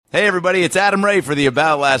Hey, everybody, it's Adam Ray for the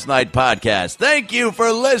About Last Night podcast. Thank you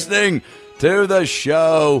for listening to the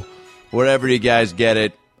show, wherever you guys get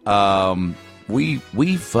it. We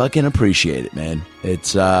fucking appreciate it, man.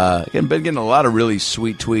 It's been getting a lot of really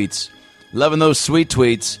sweet tweets. Loving those sweet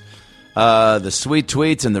tweets. The sweet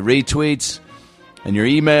tweets and the retweets. And your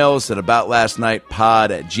emails at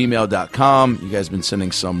aboutlastnightpod@gmail.com. You guys have been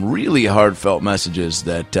sending some really heartfelt messages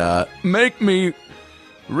that make me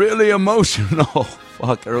really emotional.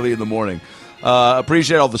 Fuck, early in the morning.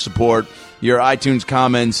 Appreciate all the support. Your iTunes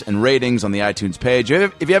comments and ratings on the iTunes page.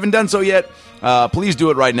 If you haven't done so yet, please do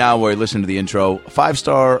it right now while you listen to the intro.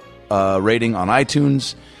 5-star rating on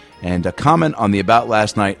iTunes and a comment on the About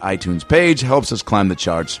Last Night iTunes page helps us climb the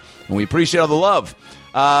charts. And we appreciate all the love.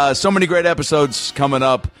 So many great episodes coming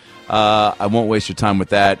up. I won't waste your time with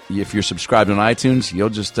that. If you're subscribed on iTunes, you'll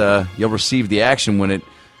receive the action when it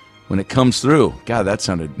comes through. God, that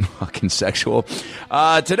sounded fucking sexual.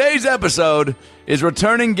 Today's episode is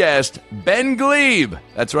returning guest Ben Gleib.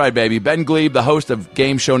 That's right, baby. Ben Gleib, the host of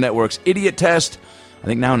Game Show Network's Idiot Test. I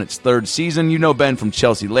think now in its 3rd season. You know Ben from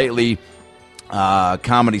Chelsea Lately,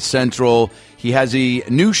 Comedy Central. He has a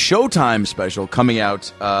new Showtime special coming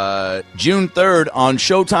out June 3rd on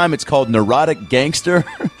Showtime. It's called Neurotic Gangster,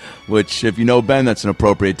 which, if you know Ben, that's an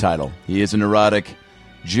appropriate title. He is a neurotic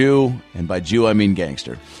Jew, and by Jew I mean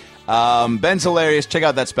gangster. Ben's hilarious. Check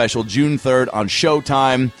out that special, June 3rd on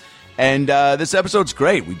Showtime. And this episode's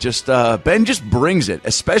great. Ben just brings it,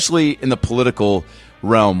 especially in the political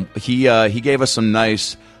realm. He gave us some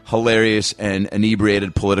nice, hilarious, and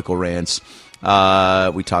inebriated political rants.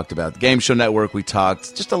 We talked about the Game Show Network. We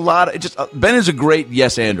talked just a lot. Ben is a great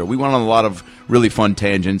yes-ander. We went on a lot of really fun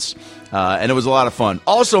tangents, and it was a lot of fun.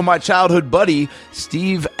 Also, my childhood buddy,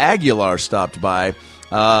 Steve Aguilar, stopped by.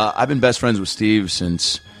 I've been best friends with Steve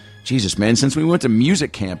since we went to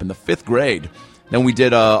music camp in the 5th grade. Then we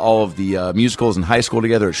did all of the musicals in high school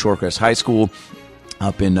together at Shorecrest High School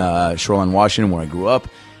up in Shoreline, Washington, where I grew up.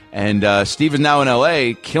 And Steve is now in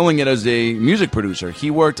L.A., killing it as a music producer.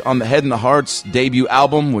 He worked on the Head and the Heart's debut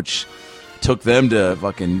album, which took them to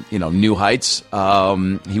fucking, new heights.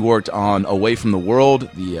 He worked on Away from the World,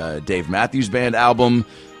 the Dave Matthews Band album.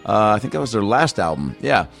 I think that was their last album.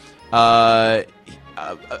 Yeah.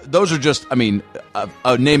 Those are just,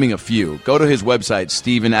 naming a few. Go to his website,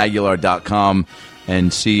 StevenAguilar.com,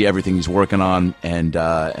 and see everything he's working on. And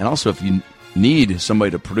also, if you need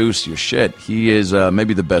somebody to produce your shit, he is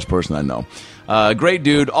maybe the best person I know. Great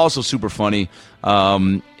dude, also super funny.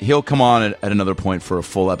 He'll come on at another point for a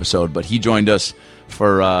full episode, but he joined us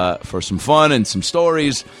for some fun and some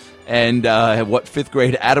stories. And what 5th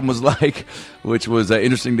grade Adam was like, which was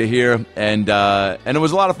interesting to hear, and it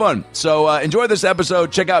was a lot of fun. So enjoy this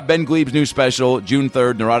episode. Check out Ben Gleib's new special, June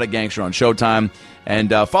 3rd, Neurotic Gangster on Showtime.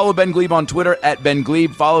 And follow Ben Gleib on Twitter at Ben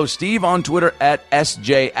Gleib. Follow Steve on Twitter at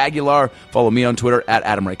SJ Aguilar. Follow me on Twitter at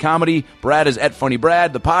Adam Ray Comedy. Brad is at Funny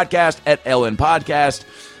Brad. The podcast at ALN Podcast.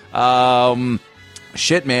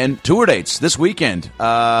 Shit, man. Tour dates this weekend.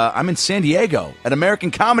 I'm in San Diego at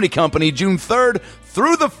American Comedy Company, June 3rd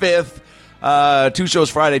through the 5th. 2 shows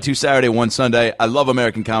Friday, 2 Saturday, 1 Sunday. I love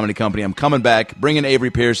American Comedy Company. I'm coming back, bringing Avery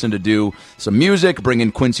Pearson to do some music,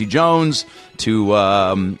 bringing Quincy Jones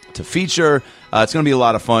to feature. It's going to be a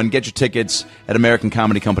lot of fun. Get your tickets at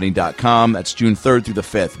AmericanComedyCompany.com. That's June 3rd through the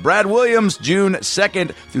 5th. Brad Williams, June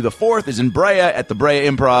 2nd through the 4th, is in Brea at the Brea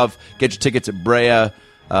Improv. Get your tickets at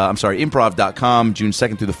improv.com, June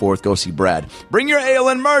 2nd through the 4th. Go see Brad. Bring your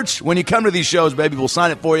ALN merch when you come to these shows, baby. We'll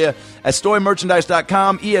sign it for you at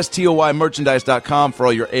stoymerchandise.com, ESTOYmerchandise.com for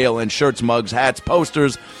all your ALN shirts, mugs, hats,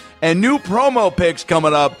 posters, and new promo pics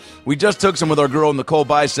coming up. We just took some with our girl, Nicole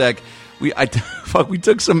Bisek. We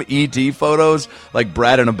took some ET photos, like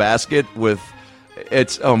Brad in a basket with...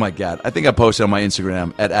 oh my God. I think I posted on my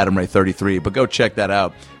Instagram at AdamRay33, but go check that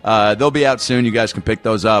out. They'll be out soon. You guys can pick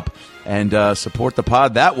those up and support the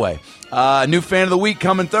pod that way. New fan of the week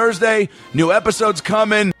coming Thursday. New episodes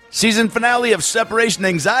coming. Season finale of Separation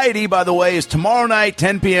Anxiety, by the way, is tomorrow night,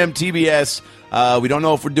 10 p.m. TBS. We don't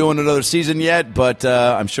know if we're doing another season yet, but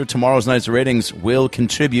I'm sure tomorrow's night's ratings will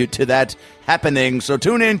contribute to that happening. So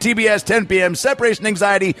tune in, TBS, 10 p.m., Separation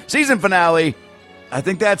Anxiety, season finale. I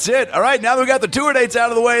think that's it. All right, now that we got the tour dates out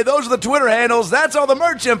of the way, those are the Twitter handles. That's all the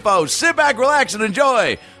merch info. Sit back, relax, and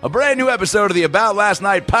enjoy a brand new episode of the About Last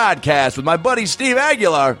Night podcast with my buddy Steve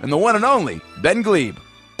Aguilar and the one and only Ben Gleib.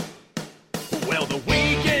 Well, the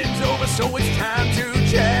weekend's over, so it's time to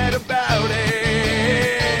chat about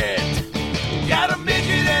it. Got a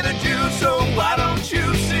midget and a Jew, so why don't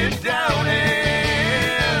you sit down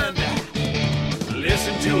and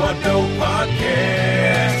listen to our dope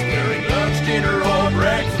podcast during lunch, dinner, or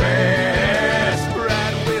breakfast.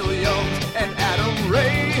 Brad will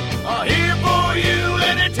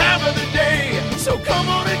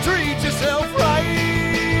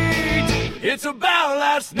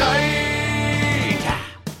last night.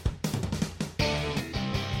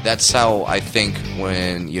 That's how I think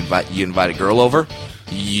when you invite a girl over,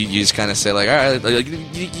 you just kind of say like, all right, like,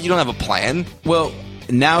 you don't have a plan. Well,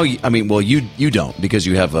 now, you don't because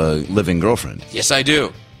you have a living girlfriend. Yes, I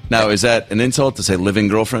do. Now, is that an insult to say living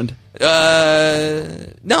girlfriend? No,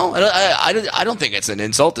 I don't think it's an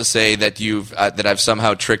insult to say that that I've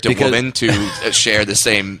somehow tricked a woman to share the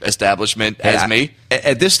same establishment as me.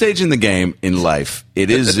 At this stage in the game in life, it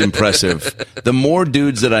is impressive. The more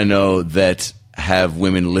dudes that I know that have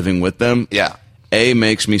women living with them,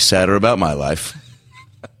 makes me sadder about my life.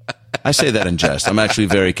 I say that in jest. I'm actually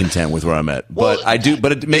very content with where I'm at,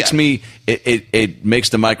 but it makes me. It makes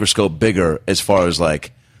the microscope bigger as far as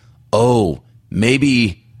like, oh,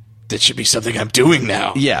 maybe that should be something I'm doing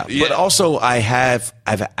now. Yeah. But also I had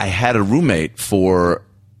a roommate for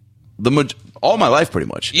all my life pretty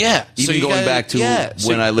much. Yeah. Even going back to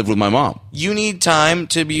when I lived with my mom. You need time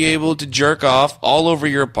to be able to jerk off all over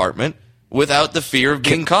your apartment without the fear of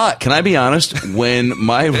being caught. Can I be honest? When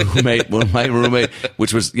my roommate,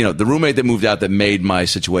 which was, the roommate that moved out that made my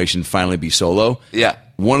situation finally be solo. Yeah.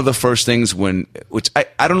 One of the first things which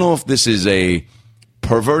I don't know if this is a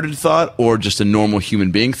perverted thought or just a normal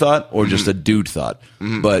human being thought or just a dude thought.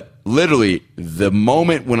 But literally the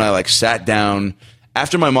moment when I sat down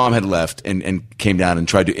after my mom had left and came down and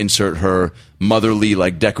tried to insert her motherly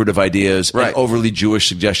decorative ideas and overly Jewish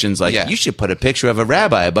suggestions you should put a picture of a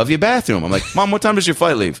rabbi above your bathroom. I'm like, Mom, what time does your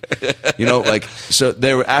flight leave? So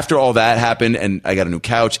there after all that happened and I got a new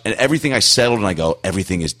couch and everything I settled and I go,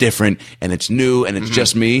 everything is different and it's new and it's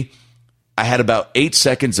just me. I had about 8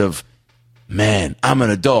 seconds of, man, I'm an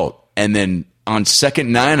adult. And then on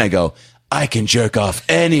second 9, I go, I can jerk off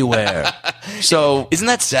anywhere. So isn't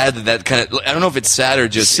that sad that kind of, I don't know if it's sad or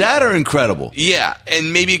just sad or incredible. Yeah,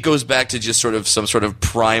 and maybe it goes back to just sort of some sort of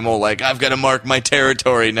primal I've got to mark my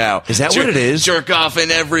territory now. Is that what it is? Jerk off in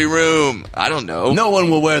every room. I don't know. No one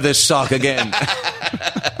will wear this sock again.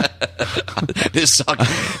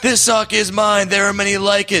 This sock is mine. There are many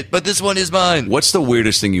like it, but this one is mine. What's the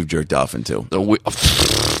weirdest thing you've jerked off into?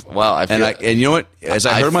 Well, and you know what? As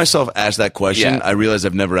I heard myself ask that question, I realized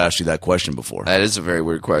I've never asked you that question before. That is a very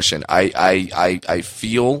weird question. I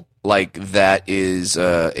feel like that is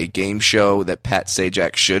a game show that Pat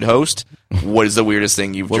Sajak should host. What is the weirdest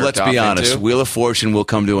thing you've jerked off into? Well, let's be honest. Wheel of Fortune will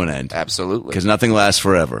come to an end. Absolutely. Because nothing lasts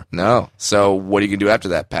forever. No. So what are you going to do after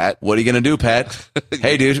that, Pat? What are you going to do, Pat?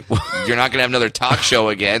 Hey, dude. You're not going to have another talk show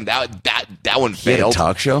again. That one failed. He had a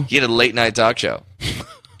talk show? He had a late-night talk show.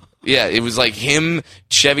 Yeah, it was like him,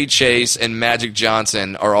 Chevy Chase, and Magic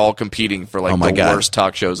Johnson are all competing for the worst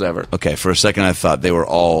talk shows ever. Okay, for a second I thought they were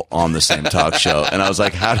all on the same talk show, and I was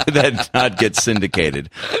like, how did that not get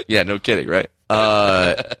syndicated? Yeah, no kidding, right?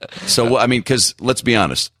 Because let's be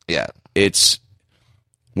honest. Yeah, it's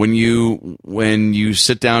when you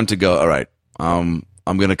sit down to go, all right, I'm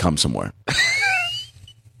going to come somewhere.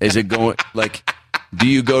 Is it going do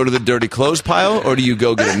you go to the dirty clothes pile, or do you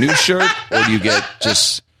go get a new shirt, or do you get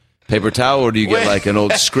just paper towel, or do you get an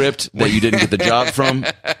old script that you didn't get the job from?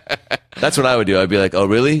 That's what I would do. I'd be like, oh,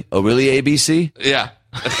 really? Oh, really, ABC? Yeah.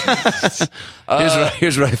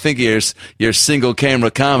 Here's what I think of your single camera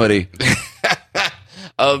comedy.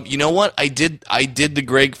 You know what? I did the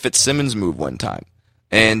Greg Fitzsimmons move one time.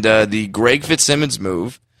 And the Greg Fitzsimmons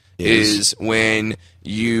move is when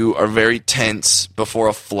you are very tense before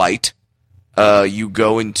a flight. You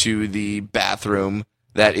go into the bathroom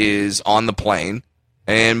that is on the plane.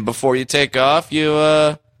 And before you take off, you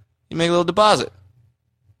make a little deposit.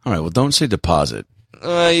 All right. Well, don't say deposit.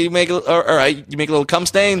 You make all right. You make a little cum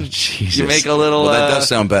stain. Jesus. You make a little. Well, that does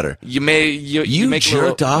sound better. You make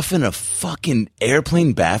jerked off in a fucking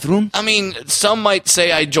airplane bathroom. I mean, some might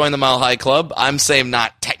say I joined the Mile High Club. I'm saying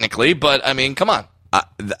not technically, but I mean, come on.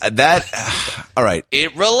 All right.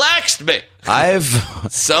 It relaxed me.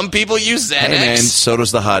 Some people use Xanax. Hey man, so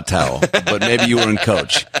does the hot towel. But maybe you were in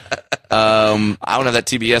Coach. I don't have that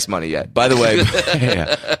TBS money yet. By the way,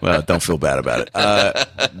 well, don't feel bad about it.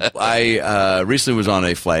 I recently was on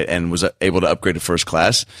a flight and was able to upgrade to first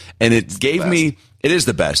class, and it gave me. It is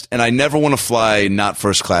the best, and I never want to fly not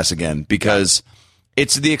first class again because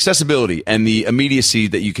it's the accessibility and the immediacy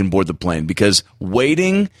that you can board the plane. Because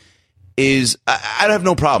waiting is, I have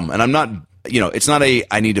no problem, and I'm not. It's not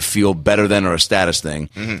I need to feel better than or a status thing.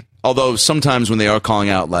 Mm-hmm. Although sometimes when they are calling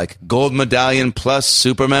out gold medallion plus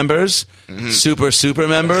super members, super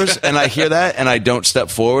members, and I hear that and I don't step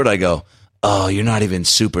forward, I go, oh, you're not even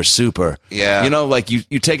super. Yeah. You know, like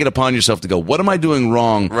you take it upon yourself to go, what am I doing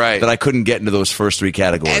wrong that I couldn't get into those first 3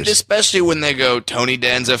 categories? And especially when they go, Tony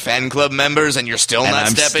Danza fan club members, and you're still not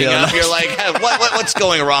stepping up. You're like, hey, what's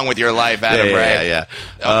going wrong with your life, Adam?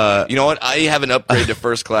 Yeah. You know what? I have an upgrade to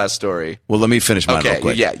first class story. Well, let me finish mine real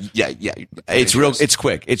quick. Yeah. It's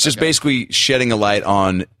quick. It's just basically shedding a light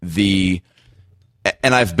on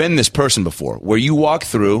and I've been this person before, where you walk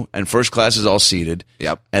through and first class is all seated.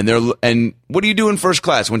 Yep. And what do you do in first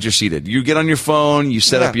class once you're seated? You get on your phone, you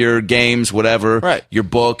set up your games, whatever. Right. Your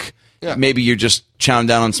book. Yeah. Maybe you're just chowing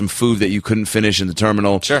down on some food that you couldn't finish in the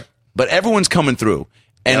terminal. Sure. But everyone's coming through.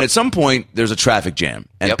 And at some point, there's a traffic jam,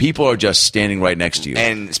 and people are just standing right next to you.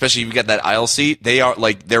 And especially if you got that aisle seat, they are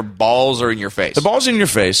like, their balls are in your face. The balls in your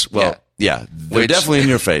face. Well, yeah, they're definitely in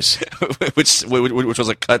your face. which was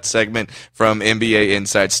a cut segment from NBA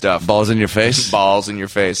Inside Stuff. Balls in your face? Balls in your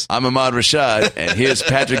face. I'm Ahmad Rashad, and here's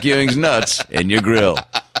Patrick Ewing's nuts in your grill.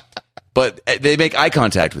 But they make eye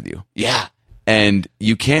contact with you. Yeah. And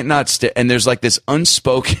you can't not stay. And there's like this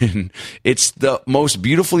unspoken, it's the most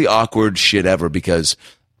beautifully awkward shit ever because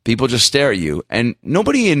people just stare at you. And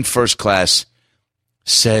nobody in first class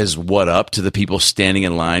says what up to the people standing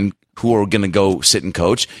in line who are going to go sit and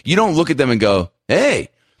coach. You don't look at them and go, hey.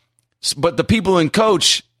 But the people in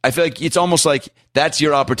coach, I feel like it's almost like that's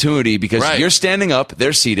your opportunity because you're standing up,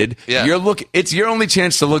 they're seated. Yeah. It's your only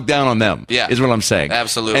chance to look down on them. Yeah. Is what I'm saying.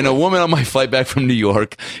 Absolutely. And a woman on my flight back from New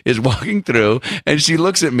York is walking through and she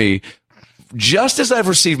looks at me just as I've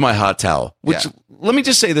received my hot towel, which let me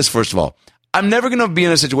just say this first of all. I'm never going to be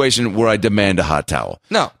in a situation where I demand a hot towel.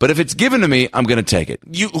 No. But if it's given to me, I'm going to take it.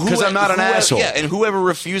 Because I'm not an asshole. Yeah, and whoever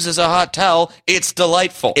refuses a hot towel, it's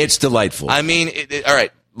delightful. It's delightful. I mean, all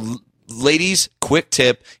right. Ladies, quick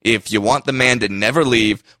tip. If you want the man to never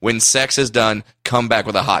leave, when sex is done, come back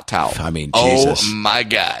with a hot towel. I mean, Jesus. Oh, my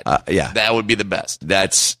God. Yeah. That would be the best.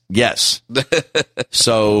 Yes.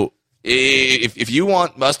 So. If you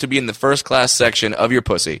want us to be in the first class section of your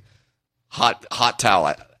pussy, hot towel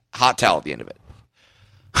at the end of it.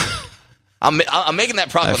 I'm making that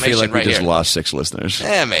proclamation right here. I feel like we just lost 6 listeners.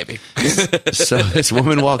 Yeah, maybe. So this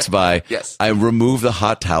woman walks by. Yes. I remove the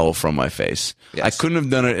hot towel from my face. Yes. I couldn't have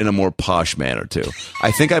done it in a more posh manner, too.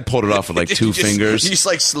 I think I pulled it off with like 2 fingers. You just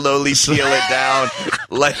like slowly peel it down,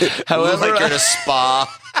 like you're in a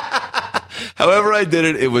spa. However I did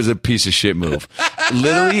it, it was a piece of shit move.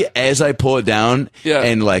 Literally, as I pull it down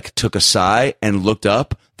and like took a sigh and looked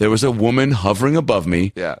up, there was a woman hovering above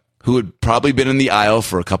me. Yeah. Who had probably been in the aisle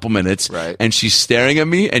for a couple minutes, and she's staring at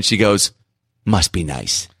me, and she goes, "Must be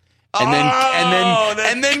nice," and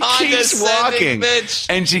then keeps walking, bitch.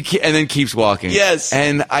 and then keeps walking. Yes,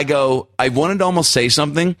 and I wanted to almost say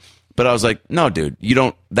something, but I was like, "No, dude, you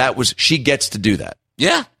don't." She gets to do that,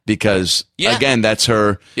 because again, that's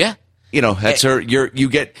her, You know, that's her. You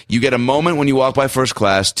get a moment when you walk by first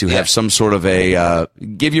class to have some sort of a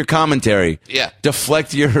give your commentary,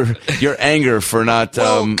 deflect your anger for not.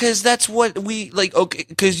 Because that's what we like. Okay,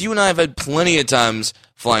 because you and I have had plenty of times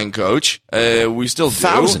flying coach. We still do.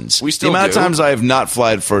 Thousands. We still the amount do. of times I have not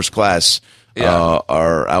flown first class.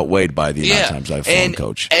 Are outweighed by the amount of times I've flown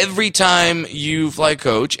coach. Every time you fly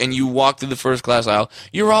coach and you walk through the first class aisle,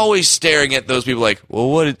 you're always staring at those people like, well,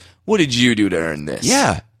 what did you do to earn this?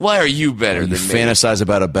 Yeah. Why are you better than me? You fantasize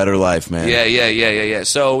about a better life, man. Yeah.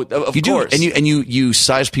 So, of course. Do, and you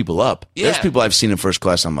size people up. There's people I've seen in first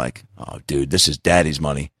class, I'm like, oh, dude, this is daddy's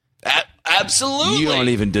money. Absolutely. You don't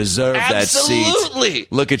even deserve that seat. Absolutely.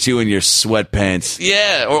 Look at you in your sweatpants.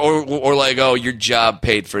 Yeah, or like, oh, your job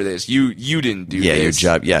paid for this. You didn't do this. Yeah, your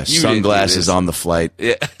job. Yeah, sunglasses on the flight.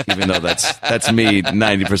 Yeah. Even though that's me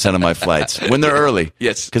 90% of my flights when they're early.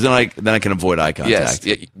 Yes. Because then I can avoid eye contact.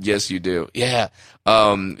 Yes, you do. Yeah.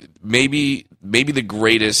 Maybe the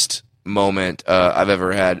greatest moment I've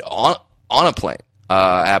ever had on a plane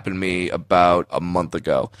happened to me about a month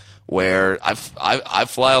ago. Where I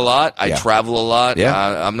fly a lot, I travel a lot.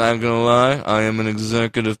 I'm not even gonna lie, I am an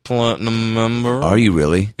executive platinum member. Are you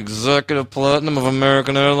really? Executive platinum of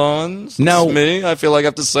American Airlines. No, that's me. I feel like I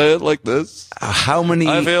have to say it like this. How many?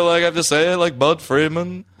 I feel like I have to say it like Bud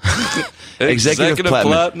Freeman. Executive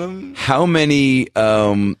platinum. How many?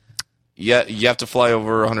 Yeah, you have to fly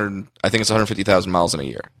over 100. I think it's 150,000 miles in a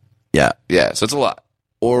year. Yeah. So it's a lot.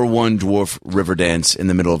 Or one dwarf river dance in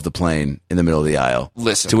the middle of the plane, in the middle of the aisle.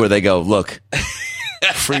 Listen. To where they go, look,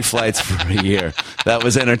 free flights for a year. That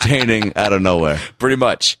was entertaining out of nowhere. Pretty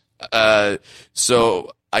much.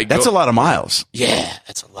 So I go. That's a lot of miles. Yeah,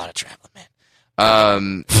 that's a lot of traveling, man.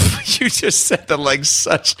 You just said that like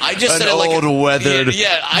such I just an said it like old weathered.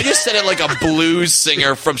 Yeah, I just said it like a blues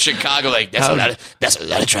singer from Chicago. Like that's a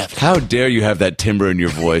lot of traffic. How dare you have that timbre in your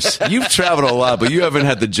voice? You've traveled a lot, but you haven't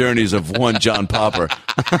had the journeys of one John Popper.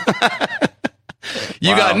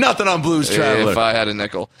 You got nothing on Blues Traveler. If I had a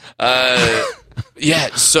nickel.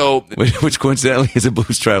 Yeah, so which coincidentally is a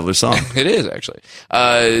Blues Traveler song. It is actually.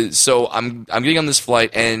 So I'm getting on this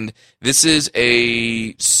flight, and this is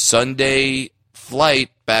a Sunday flight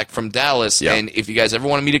back from Dallas. Yep. And if you guys ever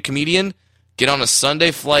want to meet a comedian, get on a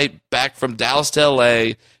Sunday flight back from Dallas to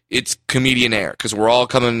LA. It's comedian air because we're all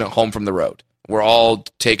coming home from the road. We're all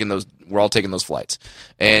taking those flights,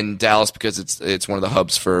 and Dallas because it's one of the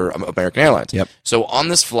hubs for American Airlines. Yep. So on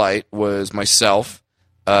this flight was myself,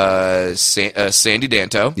 Sandy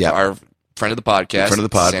Danto, Yep. our friend of the podcast, Friend of the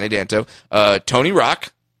pod. Sandy Danto, Tony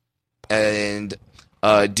Rock, and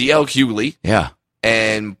DL Hughley, Yeah.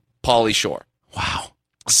 and Pauly Shore. Wow.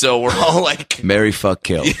 So we're all like, Marry, fuck,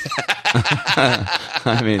 kill.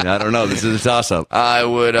 I mean, I don't know. This is a toss-up. I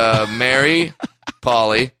would marry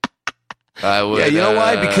Pauly. I would. Yeah, you know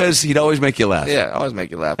why? Because he'd always make you laugh. Yeah, I always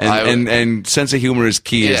make you laugh. And sense of humor is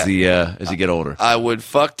key as you get older. I would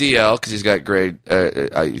fuck DL because he's got great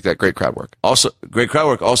crowd work. Also, great crowd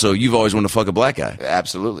work. Also, you've always wanted to fuck a black guy.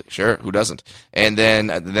 Absolutely, sure. Who doesn't? And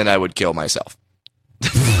then I would kill myself.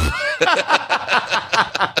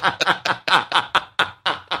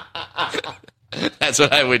 That's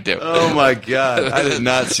what I would do. Oh my God, I did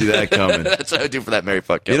not see that coming. That's what I would do for that Mary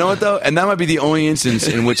fuck kill. You know what though? And that might be the only instance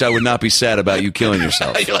in which I would not be sad about you killing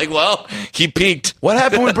yourself. You're like, well, he peaked. What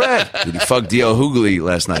happened with Brad? Did he fuck D.L. Hughley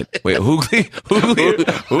last night? Wait, Hughley?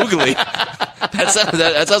 Oogly.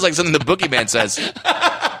 That sounds like something the boogeyman says.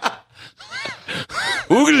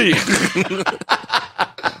 Oogly.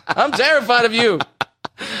 I'm terrified of you,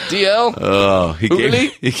 DL. Oh, he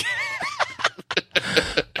Hughley? gave.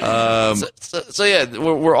 So yeah,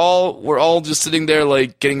 we're all just sitting there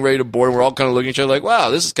like getting ready to board. We're all kind of looking at each other like, wow,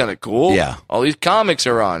 this is kind of cool. Yeah. All these comics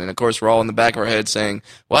are on, and of course we're all in the back of our head saying,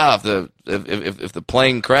 wow, if the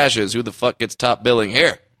plane crashes, who the fuck gets top billing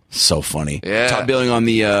here? So funny. Yeah. Top billing on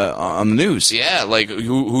the news. Yeah, like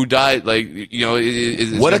who died? Like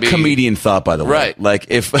What a comedian thought, by the way. Right. Like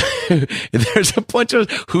if there's a bunch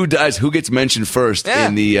of who dies, who gets mentioned first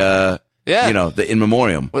in the the in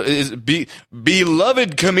memoriam. Well, is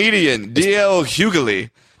beloved comedian D.L. Hughley.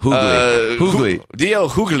 Hughley. D.L.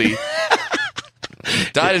 Hughley.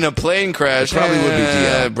 Died in a plane crash. Probably would be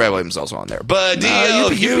D.L. Brad Williams also on there, but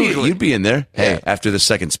D.L. Hughley. You'd be in there. Hey, Yeah. after the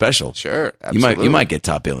second special, Sure, absolutely. you might get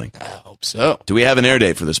top billing. I hope so. Do we have an air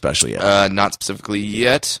date for the special yet? Not specifically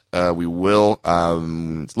yet. We will.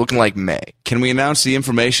 It's looking like May. Can we announce the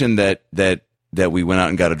information that we went out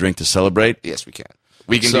and got a drink to celebrate? Yes, we can.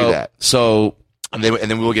 We can do that. So And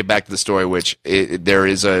then we will get back to the story, which there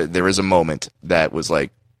is a moment that was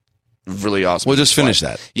like really awesome. we'll just finish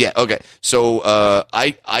that. Yeah. Okay. So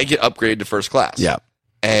I get upgraded to first class. Yeah.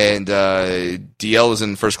 And DL is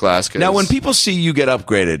in first class. 'Cause, Now, when people see you get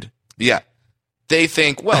upgraded, yeah, they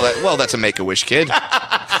think, well, that's a Make-A-Wish kid.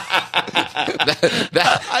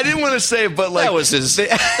 I didn't want to say it, but like that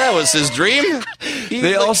was his dream.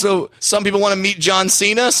 Some people want to meet John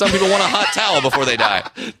Cena. Some people want a hot towel before they die.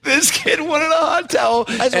 This kid wanted a hot towel.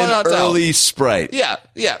 I just wanted a hot towel. Early Sprite. Yeah.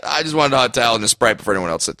 I just wanted a hot towel and a Sprite before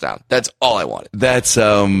anyone else sits down. That's all I wanted. That's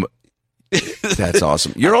awesome.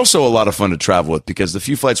 You're also a lot of fun to travel with because the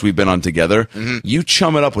few flights we've been on together, you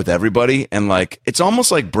chum it up with everybody, and like it's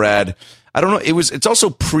almost like Brad. I don't know. It's also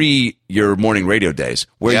pre your morning radio days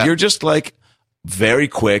where you're just like very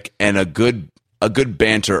quick and a good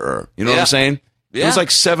banterer. You know what I'm saying? Yeah. It was like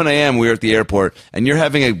 7 a.m. We were at the airport, and you're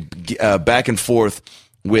having a back and forth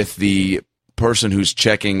with the person who's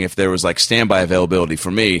checking if there was like standby availability for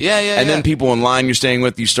me. And then people in line you're staying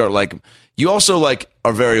with, you start like. You also like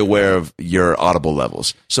are very aware of your audible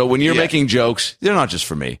levels. So when you're making jokes, they're not just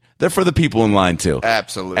for me. They're for the people in line too.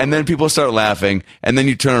 Absolutely. And then people start laughing, and then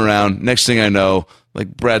you turn around. Next thing I know,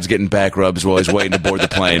 like Brad's getting back rubs while he's waiting to board the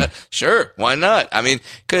plane. Sure, why not? I mean,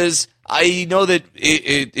 because I know that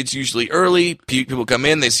it's usually early. People come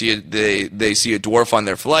in, they see a dwarf on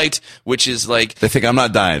their flight, which is like They think I'm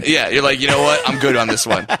not dying. yeah. You're like, you know what? I'm good on this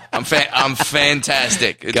one. I'm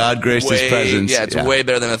fantastic. It's God graced his presence. Yeah, it's way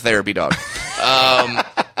better than a therapy dog.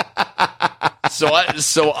 So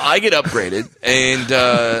I get upgraded,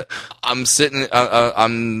 and I'm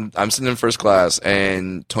sitting in first class,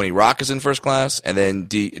 and Tony Rock is in first class, and then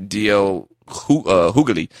D.O.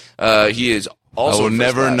 Hughley, he is also I will in first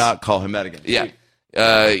never class. not call him that again.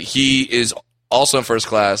 Yeah, he is also in first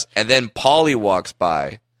class, and then Pauly walks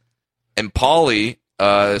by, and Pauly,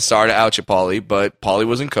 sorry to out you, Pauly, but Pauly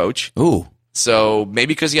was in coach. Ooh. So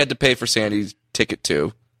maybe because he had to pay for Sandy's ticket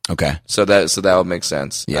too. Okay. So that would make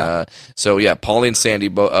sense. Yeah. Paulie and Sandy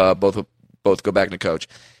both go back to coach,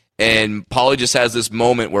 and Paulie just has this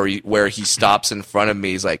moment where he stops in front of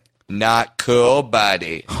me. He's like, "Not cool,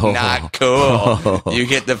 buddy. Not cool. You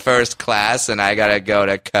get the first class, and I gotta go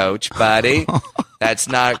to coach, buddy. That's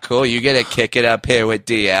not cool. You get to kick it up here with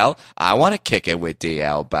DL. I want to kick it with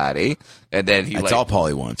DL, buddy." And then That's all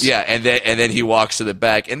Paulie wants. Yeah, and then he walks to the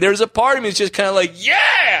back, and there's a part of me that's just kind of like,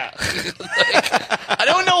 yeah. I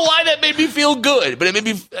don't know why that made me feel good, but it made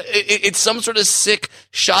me. It's some sort of sick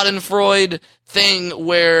Schadenfreude thing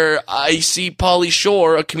where I see Pauly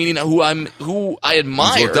Shore, a comedian who I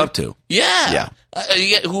admire, He's looked up to. Yeah.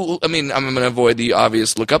 I'm going to avoid the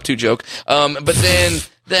obvious look up to joke. But then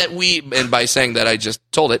and by saying that, I just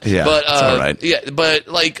told it. Yeah, but, it's all right. Yeah, but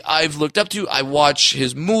like I've looked up to, I watch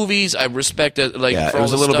his movies, I respect it. Like, Yeah, for it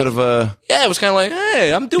was all a the little stuff. bit of a. Yeah, it was kind of like,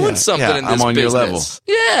 hey, I'm doing something in this I'm on business. your level.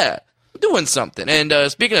 Yeah. Doing something. And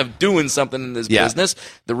speaking of doing something in this business,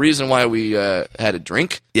 the reason why we had a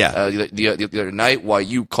drink the other night, why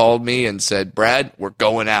you called me and said, Brad, we're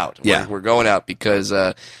going out. We're going out because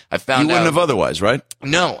I found out. You wouldn't have otherwise, right?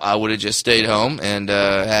 No, I would have just stayed home and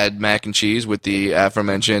had mac and cheese with the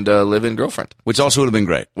aforementioned live-in girlfriend. Which also would have been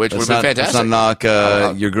great. Which would have been fantastic. Let's not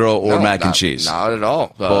knock your girl or mac and cheese. Not at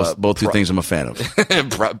all. Both two things I'm a fan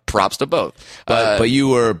of. Props to both. But you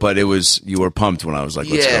were pumped when I was like,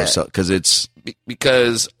 let's go. Because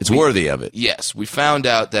because it's worthy of it. Yes, we found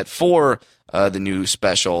out that for the new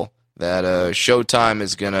special that Showtime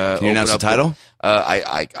is gonna. Can you announce the title?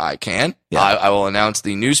 I can. Yeah. I will announce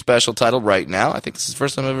the new special title right now. I think this is the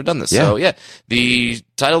first time I've ever done this. Yeah. So yeah, the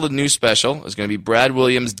title of the new special is going to be Brad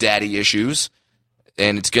Williams' Daddy Issues,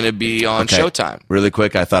 and it's going to be on Showtime. Really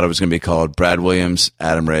quick, I thought it was going to be called Brad Williams,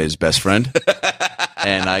 Adam Ray's best friend.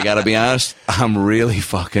 And I got to be honest, I'm really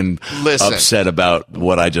fucking upset about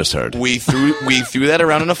what I just heard. We threw that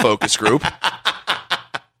around in a focus group,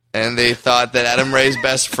 and they thought that Adam Ray's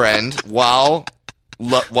best friend, while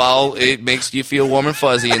it makes you feel warm and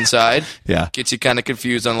fuzzy inside, gets you kind of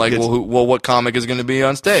confused on like, what comic is going to be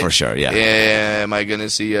on stage? For sure, yeah. Am I going to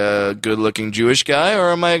see a good-looking Jewish guy, or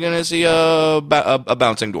am I going to see a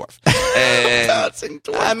bouncing dwarf? And, bouncing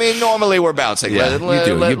dwarf. I mean, normally we're bouncing. Yeah,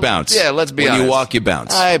 you bounce. Yeah, let's be honest. When you walk, you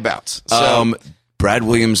bounce. I bounce. So, Brad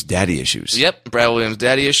Williams' Daddy Issues. Yep, Brad Williams'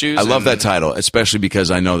 Daddy Issues. I love that title, especially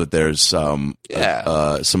because I know that there's some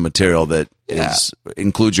material that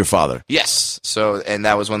includes your father. Yes. So, and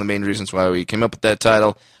that was one of the main reasons why we came up with that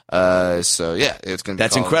title. It's going to be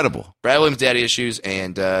That's incredible. Brad Williams' Daddy Issues,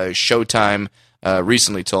 and Showtime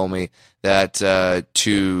recently told me that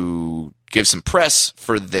to give some press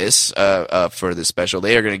for this special,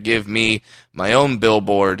 they are going to give me my own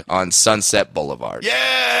billboard on Sunset Boulevard.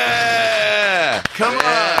 Yeah! Come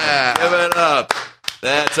on! Give it up.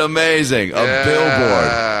 That's amazing. A billboard.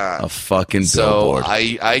 A fucking billboard. So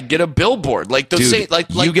I get a billboard. Like the same, like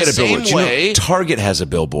you get the a billboard. same way. You know, Target has a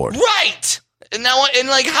billboard. Right! And now,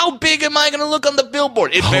 like, how big am I going to look on the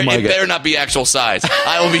billboard? It better not be actual size.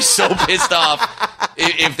 I will be so pissed off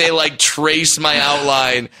if they, like, trace my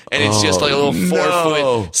outline and it's just like a little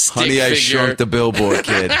 4-foot stick Honey, figure. I Shrunk the Billboard,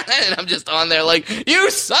 kid. And I'm just on there like, you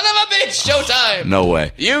son of a bitch, Showtime. No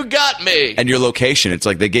way. You got me. And your location, it's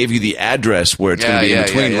like they gave you the address where it's going to be in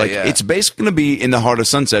between. It's basically going to be in the heart of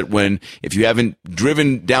Sunset if you haven't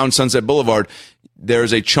driven down Sunset Boulevard,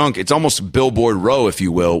 there's a chunk, it's almost Billboard Row, if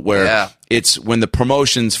you will, where it's when the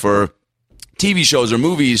promotions for TV shows or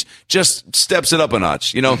movies just steps it up a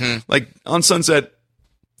notch. You know, like on Sunset,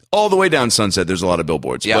 all the way down Sunset, there's a lot of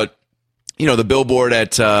billboards. Yeah. But, you know, the billboard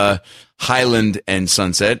at Highland and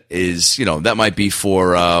Sunset is, you know, that might be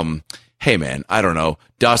for, hey, man, I don't know,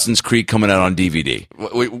 Dawson's Creek coming out on DVD.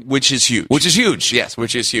 Which is huge. Yes,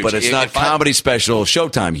 which is huge. But it's not comedy special,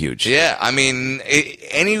 Showtime huge. Yeah, I mean,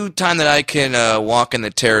 any time that I can walk in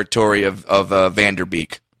the territory of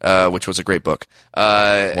Vanderbeek, which was a great book.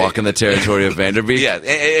 Walk in the territory of Vanderbeek? Yeah,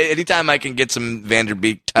 anytime I can get some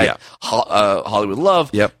Vanderbeek type Hollywood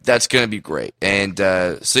love, that's going to be great. And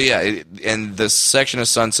and the section of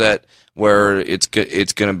Sunset where it's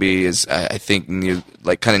going to be is, I think,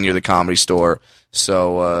 kind of near the Comedy Store.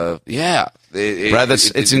 So, Brad,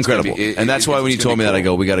 it's incredible. And that's why when you told me that, I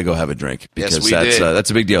go, we got to go have a drink. Because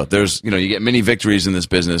that's a big deal. There's, you get many victories in this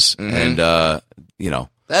business. And, That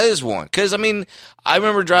is one. Because, I mean, I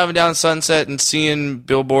remember driving down Sunset and seeing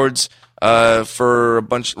billboards for a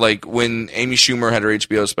bunch, like when Amy Schumer had her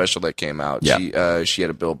HBO special that came out. She had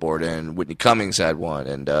a billboard, and Whitney Cummings had one.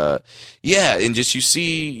 And, and just you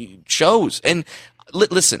see shows. And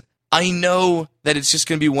listen, I know that it's just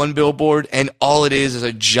going to be one billboard, and all it is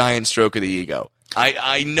a giant stroke of the ego.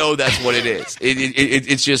 I know that's what it is.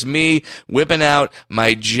 It's just me whipping out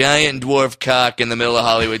my giant dwarf cock in the middle of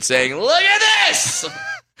Hollywood saying, look at this!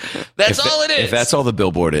 That's all it is. If that's all the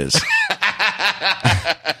billboard is.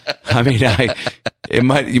 I mean, you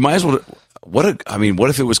might as well. What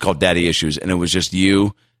if it was called Daddy Issues and it was just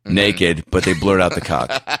you naked, but they blurred out the cock?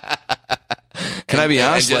 Can I be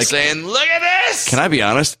honest? And just saying, look at this! Can I be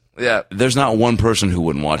honest? Yeah. There's not one person who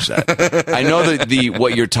wouldn't watch that. I know that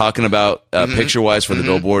what you're talking about picture-wise for the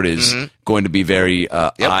billboard is going to be very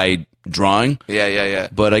eye-drawing. Yeah.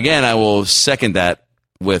 But again, I will second that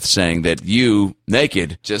with saying that you,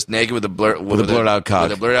 naked. Just naked with a blurred out cock.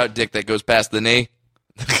 With a blurred out dick that goes past the knee.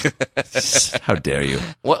 How dare you?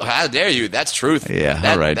 What? How dare you? That's truth. Yeah,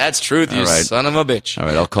 all right. That's truth, you son of a bitch. All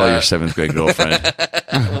right, I'll call your 7th grade girlfriend.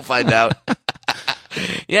 We'll find out.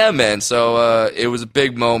 Yeah, man. So it was a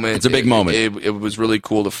big moment. It's a big moment. It was really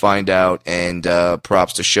cool to find out, and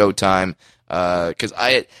props to Showtime because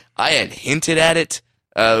I had hinted at it.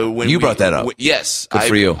 When you brought that up. Yes. Good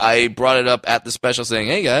for you. I brought it up at the special saying,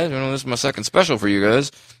 hey, guys, this is my second special for you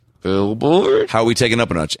guys. Billboard. How are we taking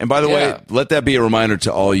up a notch? And by the way, let that be a reminder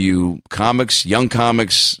to all you comics, young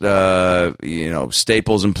comics,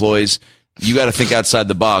 Staples employees. You got to think outside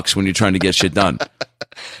the box when you're trying to get shit done.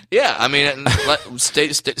 Yeah, I mean,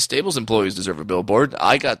 Staples employees deserve a billboard.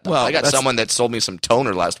 I got someone that sold me some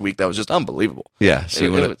toner last week that was just unbelievable. Yeah, so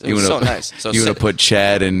it was so nice. So you want to put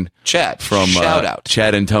Chad from shout out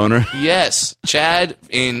Chad and Toner? Yes, Chad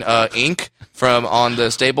in ink from on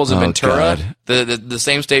the Staples in Ventura, the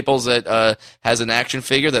same Staples that has an action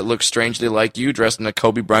figure that looks strangely like you, dressed in a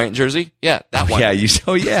Kobe Bryant jersey. Yeah, that one. Yeah,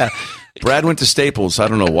 yeah. Brad went to Staples. I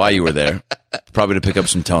don't know why you were there. Probably to pick up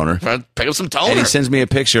some toner. Pick up some toner. And he sends me a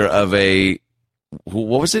picture of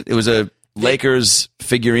what was it? It was a Lakers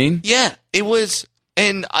figurine. Yeah, it was.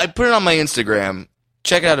 And I put it on my Instagram.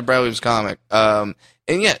 Check it out at Brad Williams Comic. And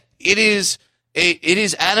yeah, it is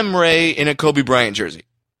Adam Ray in a Kobe Bryant jersey.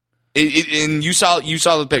 And you saw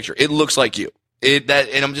the picture. It looks like you. And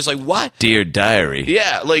I'm just like, what? Dear diary.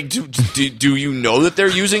 Yeah, like, do you know that they're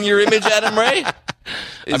using your image, Adam Ray?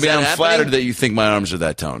 I'm flattered that you think my arms are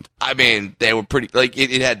that toned. I mean, they were pretty. Like,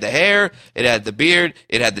 it had the hair, it had the beard,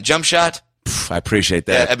 it had the jump shot. I appreciate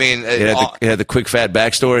that. I mean, it had the quick fat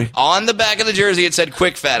backstory. On the back of the jersey, it said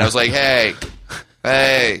 "quick fat." I was like, hey.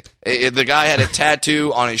 The guy had a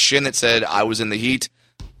tattoo on his shin that said, "I was in the heat."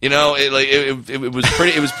 You know, it was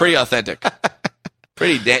pretty. It was pretty authentic.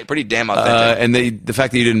 Pretty damn authentic. And the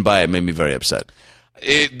fact that you didn't buy it made me very upset.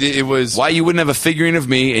 It was why you wouldn't have a figurine of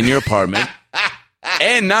me in your apartment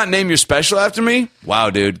and not name your special after me. Wow,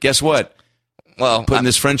 dude. Guess what? Well, putting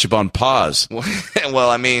this friendship on pause. Well,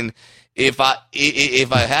 I mean, if I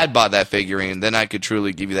had bought that figurine, then I could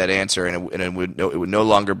truly give you that answer, and it would no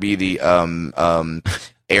longer be the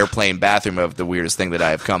airplane bathroom of the weirdest thing that I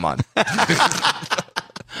have come on.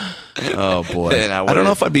 Oh boy! I don't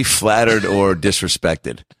know if I'd be flattered or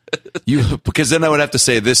disrespected. Because then I would have to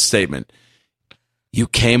say this statement: "You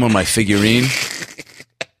came on my figurine,"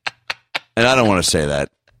 and I don't want to say that.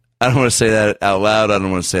 I don't want to say that out loud. I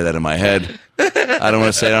don't want to say that in my head. I don't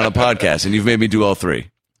want to say it on a podcast. And you've made me do all three.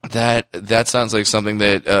 That sounds like something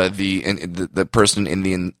that the person in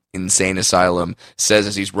the insane asylum says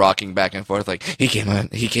as he's rocking back and forth, like, he came on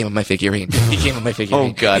my figurine. He came on my figurine.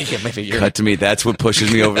 Oh God! He came on my figurine. Cut to me. That's what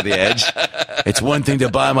pushes me over the edge. It's one thing to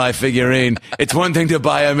buy my figurine. It's one thing to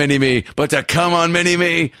buy a mini me, but to come on mini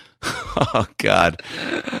me. Oh God!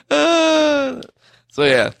 So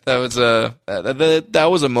yeah, that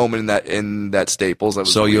was a moment in that Staples. That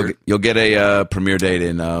was so weird. you'll get a premiere date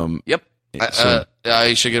in Yep.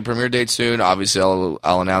 I should get a premiere date soon. Obviously,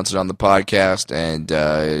 I'll announce it on the podcast, and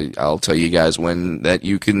I'll tell you guys when that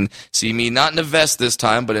you can see me not in a vest this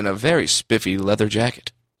time, but in a very spiffy leather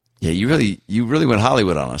jacket. Yeah, you really went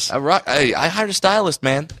Hollywood on us. I hired a stylist,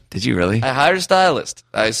 man. Did you really? I hired a stylist.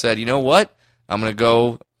 I said, you know what? I'm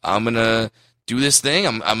gonna do this thing.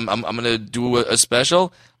 I'm gonna do a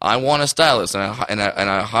special. I want a stylist, and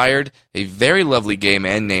I hired a very lovely gay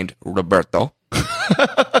man named Roberto.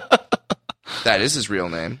 That is his real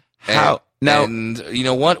name. How? Now, and you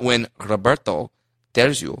know what? When Roberto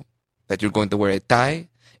tells you that you're going to wear a tie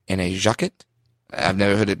and a jacket, I've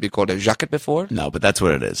never heard it be called a jacket before. No, but that's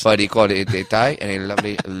what it is. But he called it a tie and a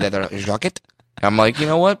lovely leather jacket. I'm like, you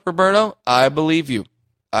know what, Roberto? I believe you.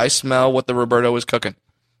 I smell what the Roberto is cooking.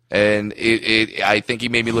 And I think he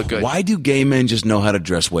made me look good. Why do gay men just know how to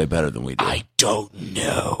dress way better than we do? I don't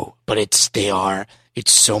know, but it's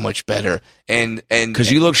so much better. And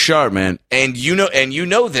because you look sharp, man. And you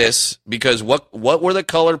know this because what were the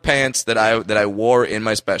colored pants that I wore in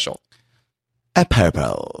my special? A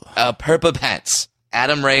purple Purple pants.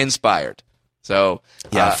 Adam Ray inspired. So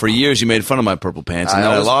Yeah, for years you made fun of my purple pants, and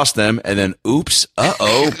then I lost them, and then oops,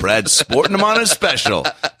 Brad's sporting them on his special,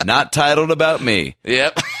 not titled about me.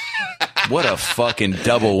 Yep. What a fucking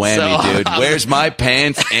double whammy, dude. Wears my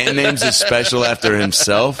pants and names his special after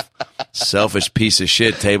himself. Selfish piece of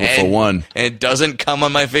shit, table for one. And it doesn't come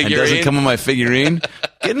on my figurine.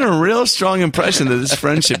 Getting a real strong impression that this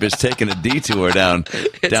friendship is taking a detour down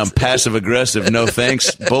passive-aggressive, no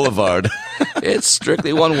thanks boulevard. It's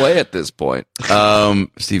strictly one way at this point.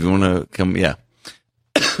 Steve, you want to come? Yeah.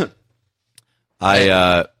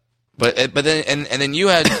 But then you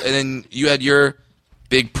had your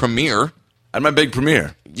big premiere. I had my big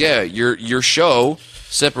premiere. Yeah, your show,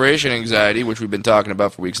 Separation Anxiety, which we've been talking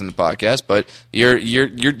about for weeks in the podcast, but your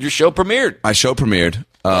show premiered. My show premiered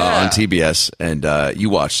on TBS, and you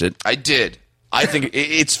watched it. I did. I think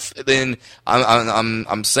it's then.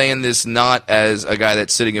 I'm saying this not as a guy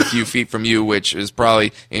that's sitting a few feet from you, which is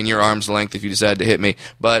probably in your arm's length if you decide to hit me.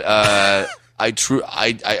 But I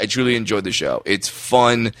truly enjoyed the show. It's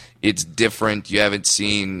fun. It's different. You haven't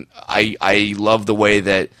seen. I love the way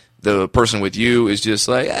that the person with you is just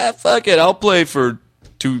like, fuck it, I'll play for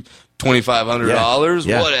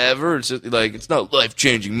 $2,500, whatever. It's just like, it's not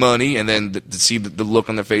life-changing money. And then to see the look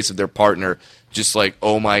on the face of their partner, just like,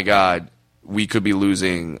 oh my God, we could be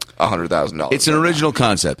losing $100,000. It's an original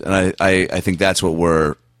concept, and I think that's what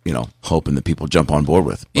we're hoping that people jump on board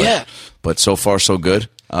with. But so far so good.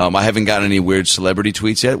 I haven't gotten any weird celebrity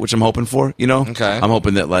tweets yet, which I'm hoping for. Okay. I'm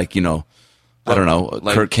hoping that I don't know,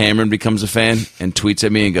 Kirk Cameron becomes a fan and tweets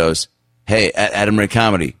at me and goes, "Hey, at Adam Ray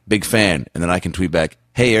Comedy, big fan," and then I can tweet back,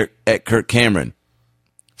 "Hey, at Kirk Cameron,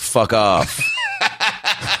 fuck off."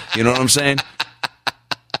 You know what I'm saying?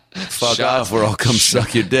 Fuck off, or I'll come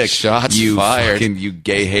suck your dick. Shots you fired. You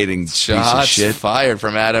gay-hating piece of Shots shit. fired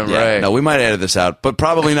from Adam Ray. No, we might edit this out, but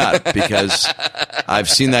probably not, because I've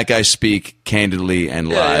seen that guy speak candidly and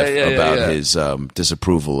live about his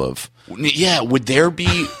disapproval of... Yeah, would there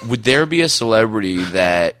be a celebrity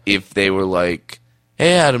that if they were like,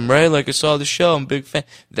 "Hey, Adam Ray, I saw the show, I'm a big fan,"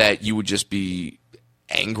 that you would just be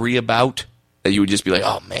angry about? That you would just be like,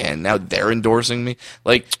 "Oh, man, now they're endorsing me?"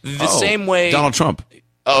 Same way... Donald Trump.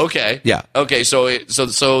 Oh, okay. Yeah. Okay, so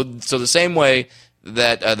the same way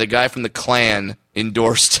that the guy from the Klan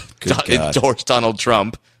endorsed Donald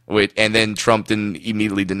Trump, and then Trump didn't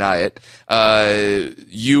immediately deny it,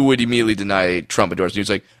 you would immediately deny Trump endorsement. He was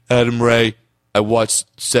like, "Adam Ray, I watched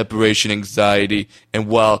Separation Anxiety, and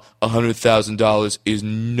while $100,000 is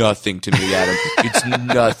nothing to me, Adam, it's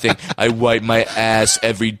nothing. I wipe my ass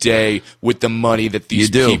every day with the money that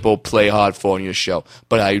these people play hard for on your show.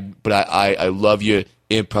 But I love your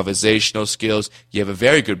improvisational skills. You have a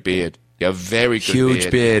very good beard. You have a very good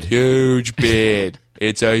huge beard. Huge beard.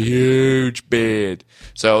 It's a huge beard."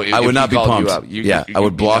 So I would not be pumped. I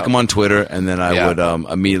would block him on Twitter, and then I would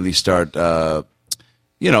immediately start,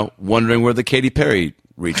 wondering where the Katy Perry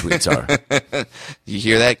retweets are. You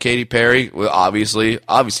hear that, Katy Perry? Well, obviously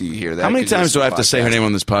you hear that. How many times do I have to say her name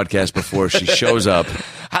on this podcast before she shows up?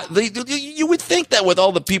 You would think that with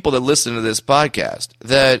all the people that listen to this podcast,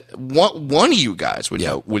 that one of you guys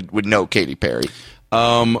would know Katy Perry.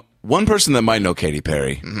 One person that might know Katy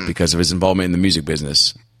Perry because of his involvement in the music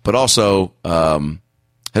business, but also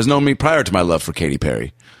has known me prior to my love for Katy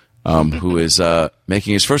Perry, who is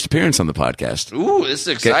making his first appearance on the podcast. Ooh, this is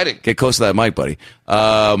exciting. Get close to that mic, buddy.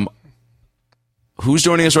 Who's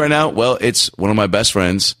joining us right now? Well, it's one of my best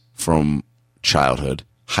friends from childhood,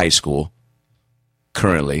 high school,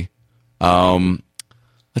 currently.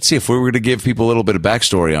 Let's see if we were going to give people a little bit of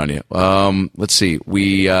backstory on you. Let's see.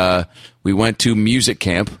 We went to music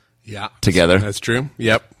camp together. That's true.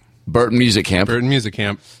 Yep. Burton Music Camp.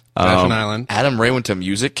 Fashion Island. Adam Ray went to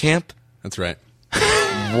music camp? That's right.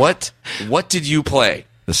 What did you play?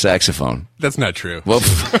 The saxophone. That's not true. Well,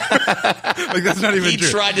 that's not even he true.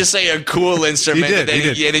 He tried to say a cool instrument, he did.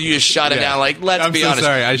 And then you just shot it down. Let's be honest.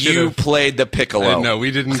 Sorry, you played the piccolo. No,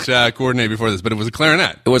 we didn't coordinate before this, but it was a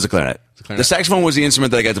clarinet. It was a clarinet. The saxophone was the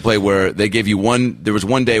instrument that I got to play where they gave you there was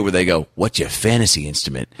one day where they go, "What's your fantasy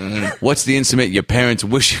instrument? What's the instrument your parents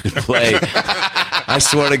wish you could play?" I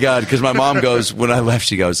swear to God, because my mom goes, when I left,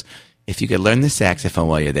 she goes, "If you could learn the saxophone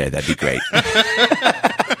while you're there, that'd be great."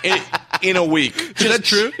 In a week. Is that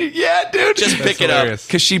true? Yeah, dude. Just pick it up.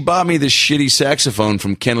 Because she bought me this shitty saxophone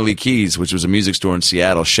from Kennelly Keys, which was a music store in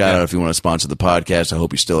Seattle. Shout out if you want to sponsor the podcast. I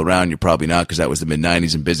hope you're still around. You're probably not, because that was the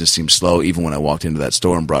mid-'90s and business seemed slow, even when I walked into that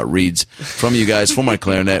store and brought reeds from you guys for my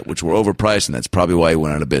clarinet, which were overpriced, and that's probably why you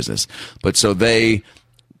went out of business. But so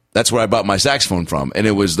that's where I bought my saxophone from, and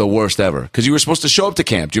it was the worst ever. Because you were supposed to show up to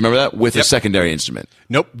camp. Do you remember that? With a secondary instrument.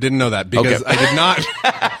 Nope, didn't know that. Because I did not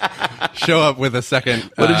show up with a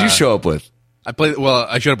second. What did you show up with?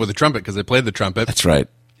 I showed up with a trumpet because I played the trumpet. That's right.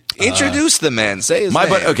 Introduce the man. Say his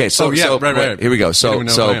name. Okay, so right. Here we go. Don't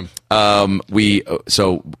even know We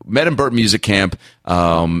met in Burton Music Camp,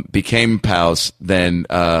 became pals, then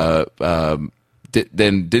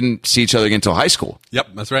didn't see each other again until high school. Yep,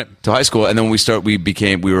 that's right. To high school, and then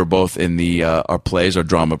we were both in the our plays, our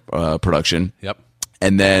drama production. Yep.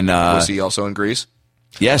 And then Was he also in Greece?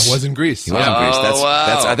 yes, I was in Greece. He was in Greece. Oh, wow.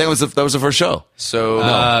 I think that was the first show. So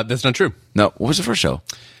That's not true. No, what was the first show?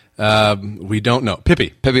 We don't know. Pippi.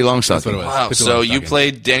 Pippi Longstocking. That's what it was. wow. Pippi So you Longstocking.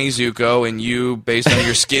 played Danny Zuko, and you, based on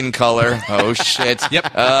your skin color. Oh shit.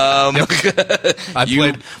 Yep. I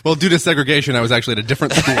played. Well, due to segregation, I was actually at a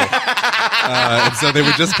different school, and so they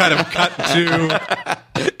would just kind of cut to.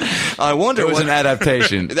 I wonder It was what. an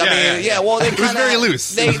adaptation. I mean, yeah. Well, they It was kinda, very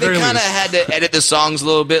loose. It They was very kind of loose. had to edit the songs a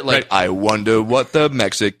little bit. Like, Right. I wonder what the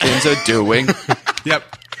Mexicans are doing. Yep.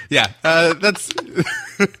 Yeah. That's.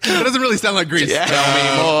 That doesn't really sound like Greece. Tell me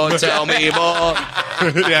more. Tell me more.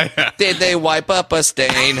 yeah. Did they wipe up a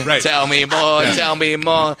stain? Right. Tell me more. Tell me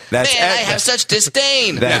more. That's Man, I Ed- have such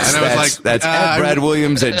disdain. That's and I was like, at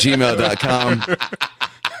bradwilliams@gmail.com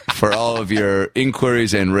for all of your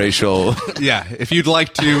inquiries and racial. Yeah. If you'd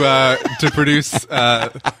like to produce.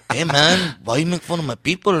 Hey man, why you make fun of my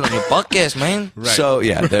people on your podcast, man? Right. So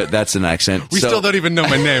yeah, that's an accent. We still don't even know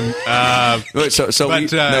my name. But If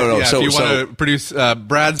you want to produce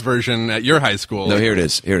Brad's version at your high school. No, here it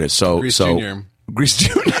is. So Grease so Jr. Grease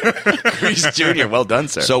Jr. Grease Junior. Well done,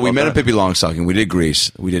 sir. So we Well met done. at Pippi Longstocking. We did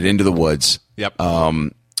Grease. We did Into the Woods. Yep.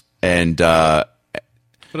 And What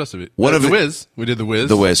else did we? One of the it- Wiz. We did the Wiz.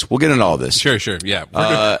 The Wiz. We'll get into all this. Sure. Yeah.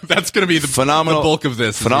 That's going to be the Phenomenal the bulk of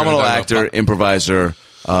this. is Phenomenal we're gonna talk actor, about improviser,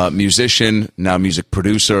 musician, now music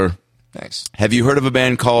producer. Nice. Have you heard of a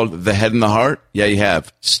band called The Head and the Heart? Yeah, you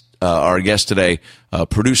have. Our guest today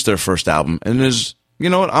produced their first album and is, you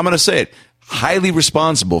know what, I'm going to say it, highly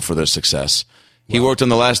responsible for their success. He worked on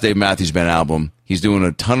the last Dave Matthews Band album. He's doing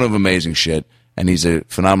a ton of amazing shit, and he's a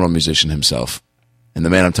phenomenal musician himself. And the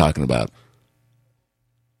man I'm talking about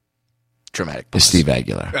Dramatic. is Steve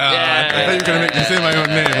Aguilar. I thought you were going to make me say my own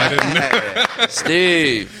name. I didn't.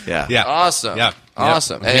 Steve. Yeah. Yeah. Awesome. Yeah.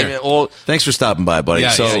 Awesome. Yep, I'm here. And, well, Thanks for stopping by, buddy.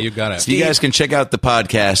 Yeah, you got it. You guys can check out the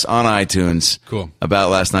podcast on iTunes. Cool. About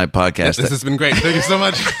Last Night podcast. This has been great. Thank you so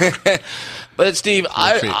much. but Steve,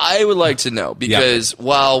 treat. I would like to know, because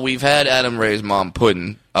while we've had Adam Ray's mom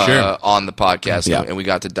Puddin' Sure. on the podcast, Yeah. and we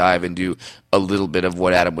got to dive into a little bit of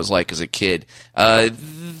what Adam was like as a kid,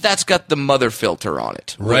 that's got the mother filter on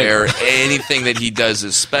it, Right. where anything that he does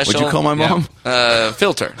is special. What'd you call my mom?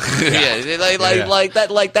 Filter. Like that.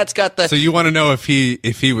 Like that's got the. So you want to know if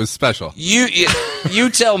he was special? You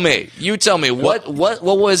tell me. You tell me what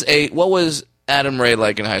was Adam Ray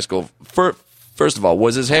like in high school? First of all,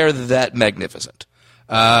 was his hair that magnificent?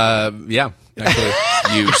 Yeah.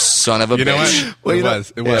 Actually, You son of a you know bitch. what? Well,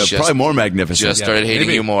 It was. Yeah, probably more magnificent. Just started hating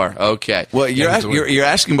maybe. you more. Okay. Well, Yeah, you're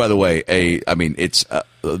asking, by the way, it's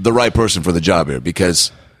the right person for the job here,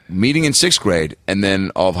 because meeting in 6th grade and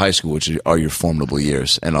then all of high school, which are your formidable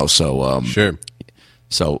years, and also Sure.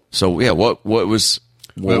 So yeah, what was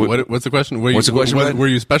What's the question? what's the question? Brad? Were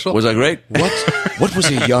you special? Was I great? What was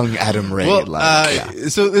a young Adam Ray Well, like?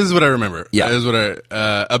 so this is what I remember. Yeah. This is what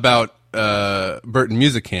I about Burton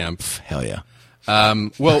Music Camp. Hell yeah.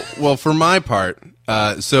 Well, for my part,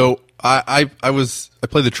 so I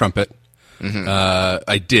played the trumpet. Mm-hmm.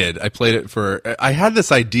 I did. I played it for. I had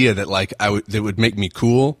this idea that that would make me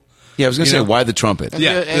cool. Yeah, I was gonna You say, know? why the trumpet?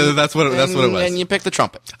 Yeah, that's what it was. And you picked the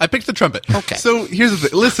trumpet. I picked the trumpet. Okay. So here's the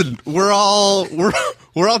thing. Listen, we're all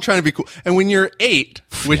trying to be cool. And when you're 8,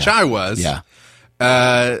 which I was, Yeah.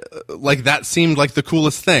 like that seemed like the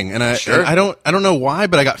coolest thing. And Sure. I don't know why,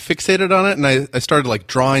 but I got fixated on it, and I started like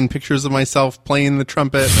drawing pictures of myself playing the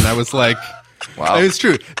trumpet, and I was like, Wow. It's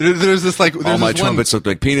true. There's this like All there's my this one- trumpets looked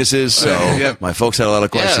like penises, so Yeah. my folks had a lot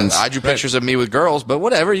of questions. Yeah, I drew pictures of me with girls, but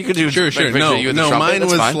whatever. You could do Sure. a picture No, of you with the no. trumpet. Mine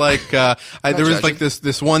That's was fine. like there was judging. like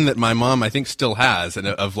this one that my mom I think still has, and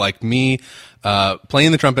of like me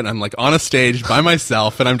playing the trumpet. And I'm like on a stage by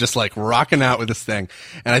myself, and I'm just like rocking out with this thing.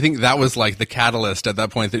 And I think that was like the catalyst at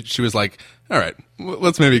that point that she was like, "All right,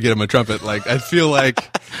 let's maybe get him a trumpet." Like I feel like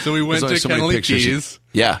so we went only to so many Kennelly pictures you- Keys.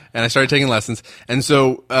 Yeah. And I started taking lessons. And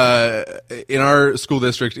so in our school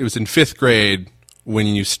district, it was in 5th grade when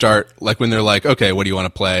you start, like when they're like, okay, what do you want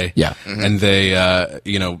to play? Yeah. And they,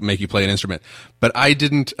 make you play an instrument. But I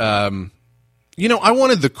didn't, I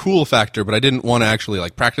wanted the cool factor, but I didn't want to actually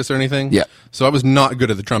like practice or anything. Yeah. So I was not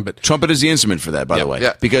good at the trumpet. Trumpet is the instrument for that, by the way,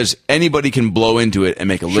 yeah. because anybody can blow into it and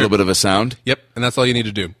make a little bit of a sound. Yep, and that's all you need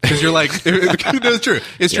to do because you're like, no, it's true.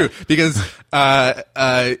 It's true because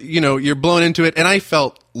you're blown into it, and I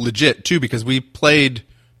felt legit too because we played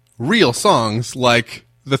real songs like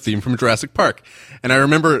the theme from Jurassic Park. And I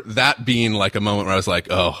remember that being like a moment where I was like,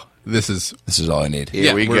 oh, this is all I need.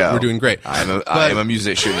 Here we go. We're doing great. I am a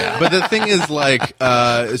musician now. But the thing is, like,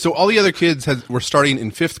 so all the other kids were starting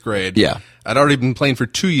in 5th grade. Yeah. I'd already been playing for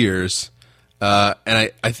 2 years,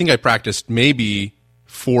 and I think I practiced maybe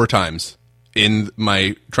 4 times in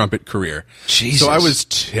my trumpet career. Jesus. So I was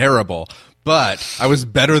terrible, but I was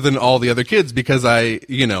better than all the other kids because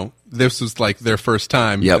this was like their first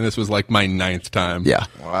time, Yep. and this was like my 9th time. Yeah.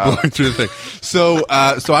 Going through the thing. So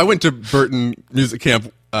I went to Burton Music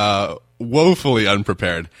Camp woefully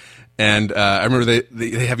unprepared. And I remember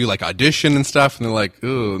they have you like audition and stuff, and they're like,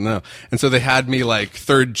 "Oh no!" And so they had me like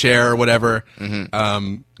 3rd chair or whatever.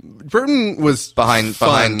 Burton was behind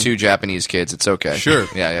 2 Japanese kids. It's okay. Sure.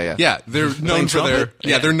 Yeah. Yeah, they're known for trumpet?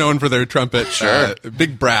 they're known for their trumpet. Sure.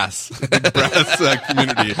 Big brass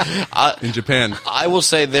community in Japan. I will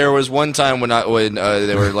say there was one time when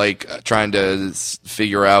they were like trying to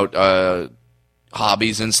figure out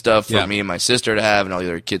hobbies and stuff for me and my sister to have, and all the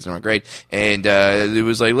other kids in our grade. And it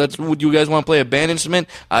was like, would you guys want to play a band instrument?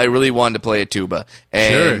 I really wanted to play a tuba.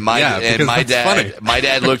 And Sure. my Funny.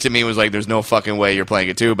 dad looked at me and was like, "There's no fucking way you're playing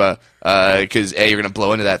a tuba, because you're gonna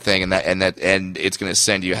blow into that thing, and it's gonna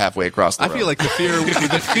send you halfway across the room." I feel like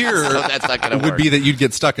the fear So that's not gonna would work. be that you'd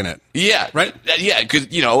get stuck in it. Yeah, Right? Yeah, because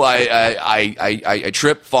I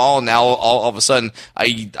trip, fall. Now all of a sudden,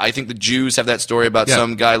 I think the Jews have that story about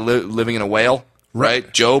some guy living in a whale,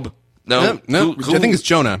 right? Job. No, No, Who- I think it's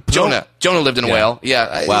Jonah. Jonah. Jonah lived in a whale.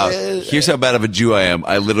 Yeah. Wow. Here's how bad of a Jew I am.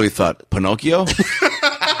 I literally thought, Pinocchio?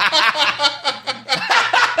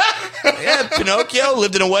 Yeah, Pinocchio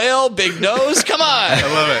lived in a whale, big nose. Come on. I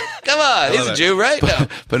love it. Come on. He's a Jew, right? No.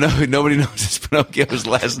 But no, nobody knows this. Pinocchio's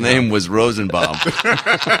last name was Rosenbaum.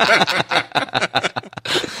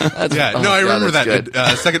 Yeah, no, I remember that's that.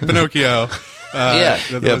 good. Second Pinocchio. Yeah.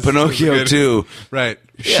 that Yeah, was Pinocchio good. 2. Right.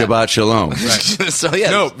 Shabbat Shalom. So,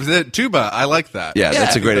 yeah. No, the tuba. I like that. Yeah,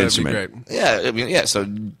 that's a great That'd be instrument. great. Yeah, I mean, yeah. So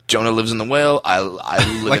Jonah lives in the whale. I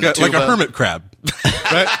live Like in a a tuba. hermit crab.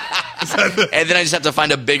 Right? And then I just have to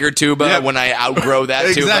find a bigger tuba Yeah. when I outgrow that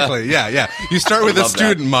tuba. Exactly. Yeah. You start with a love that.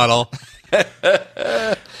 student model.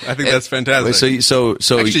 I think that's fantastic. So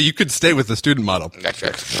Actually, you could stay with the student model.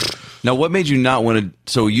 now what made you not want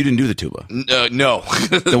to? So you didn't do the tuba. No.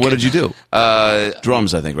 Then what did you do?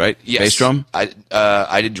 Drums, I think, right? Yes. Bass drum.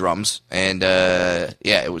 I did drums, and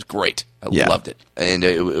yeah, it was great. I Yeah. loved it, and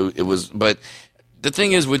it was. But the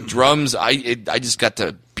thing is, with drums, I just got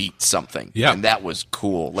to beat something, Yeah. and that was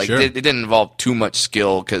cool. Like Sure. it didn't involve too much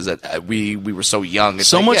skill because we were so young. It's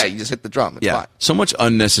So like, much- yeah, you just hit the drum. It's fine. So much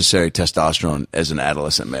unnecessary testosterone as an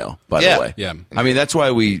adolescent male. By Yeah. the way, Yeah. I mean that's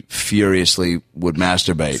why we furiously would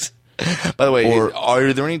masturbate. By the way, Or-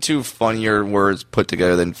 are there any two funnier words put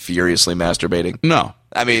together than furiously masturbating? No,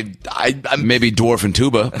 I mean, I'm maybe dwarf and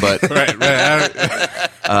tuba, but Right.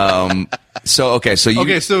 so okay. So you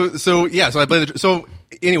Okay, so yeah, so I played so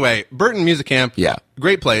anyway, Burton Music Camp. Yeah.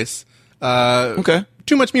 Great place. okay.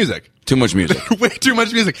 Too much music. Too much music. Way too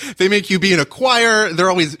much music. They make you be in a choir. You're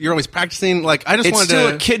always practicing. Like I just It's wanted still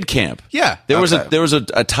to a kid camp. Yeah. There was Okay.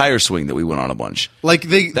 a tire swing that we went on a bunch. like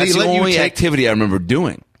they That's the let only you take activity I remember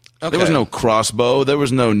doing. There was Okay. no crossbow. There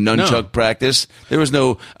was no nunchuck No. practice. There was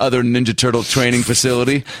no other Ninja Turtle training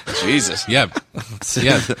facility. Jesus. Yeah.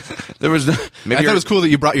 Yeah. There was no. I thought it was cool that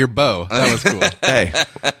you brought your bow. That was cool. Hey,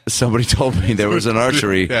 somebody told me there was an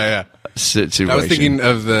archery Yeah. situation. I was thinking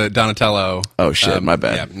of the Donatello. Oh, shit, my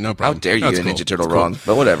bad. Yeah, no How problem. dare you No, it's get a cool. Ninja Turtle It's cool. wrong?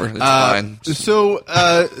 But whatever, it's fine.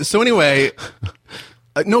 So anyway,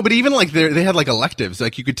 no, but even like they had like electives,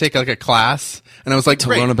 like you could take like a class, and I was like, To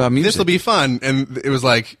great, learn about music. this will be fun. And it was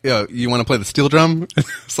like, you want to play the steel drum?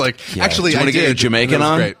 It's like, Yeah. actually, Do you I wanna get did. your Jamaican It was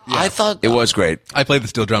on? great. Yeah. I thought it was great. I played the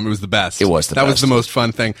steel drum. It was the best. It was the that was best. the most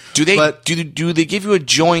fun thing. Do they But do they give you a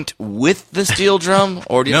joint with the steel drum,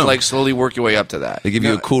 or do you have No. to like slowly work your way up to that? They give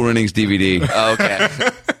you a Cool Runnings DVD. Oh, okay,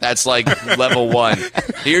 that's like level 1.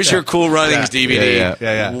 Here's your Cool Runnings DVD.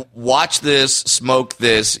 Yeah. W- Watch this, smoke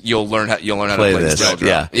this. You'll learn how to Play play the this, steel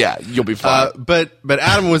drum. yeah. You'll be fine. but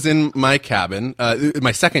Adam was in my cabin,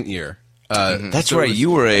 my second year. That's so it right. was-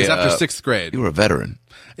 You were it was a after sixth grade. You were a veteran.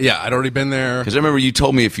 Yeah, I'd already been there. Because I remember you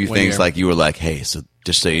told me a few things year. like you were like, hey, so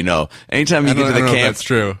just so you know, anytime you I get to don't the know if camp, that's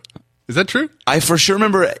true. Is that true? I for sure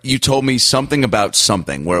remember you told me something about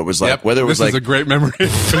something where it was like, Yep. whether it was this like, is a great memory. he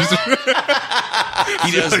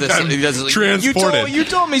does this. I'm He does. transported. You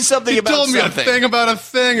told me something He about told me something. a thing about a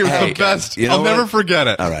thing. It was Hey, the best. you know I'll what? never forget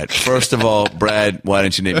it. all right, first of all, Brad, why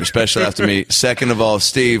didn't you name your special after me? Second of all,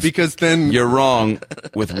 Steve, Because then you're wrong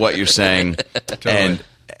with what you're saying. And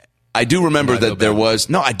I do remember Might have that there been. was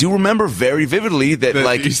no. I do remember very vividly that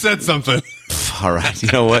like you said something. all right, you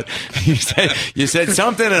know what you said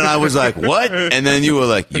something, and I was like, what? And then you were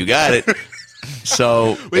like, you got it.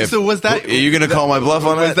 So Wait, so was that? Are you going to call my bluff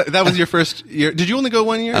on that? That was your first year. Did you only go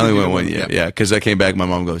 1 year? I only went 1 year. Yeah, because I came back. My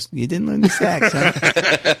mom goes, "You didn't learn the sax,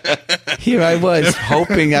 huh?" Here I was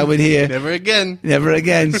hoping I would hear. Never again. Never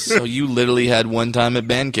again. So you literally had one time at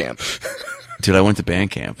band camp. Dude, I went to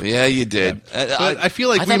band camp. Yeah, you did. But I feel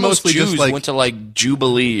like I we thought most mostly Jews just like went to like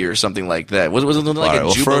Jubilee or something like that. Was it like All right, a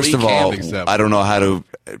well, Jubilee first of camp? all, think so. I don't know how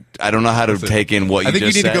to take in what you I think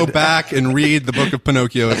just you need said. to go back and read the Book of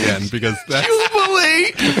Pinocchio again because that's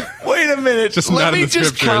Jubilee. Wait a minute. Just Let not in me the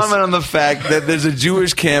just scriptures. comment on the fact that there's a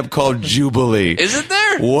Jewish camp called Jubilee. Is it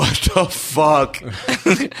there? What the fuck?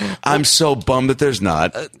 I'm so bummed that there's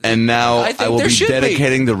not. And now I think I will there be should be.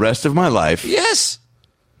 dedicating the rest of my life. Yes.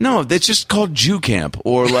 No, it's just called Jew camp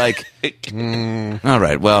or like. All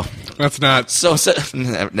right, well, that's not. So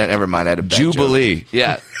never mind. I had a bad Jubilee. joke.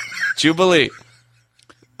 Yeah, Jubilee.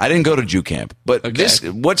 I didn't go to Jew camp, but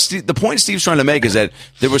the point Steve's trying to make is that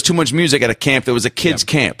there was too much music at a camp. There was a kids'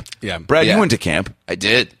 camp. Yeah. Brad, Yeah. you went to camp. I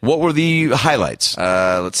did. What were the highlights?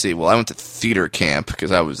 Let's see. Well, I went to theater camp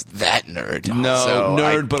because I was that nerd. No, So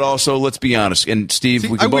nerd, but also let's be honest. And Steve,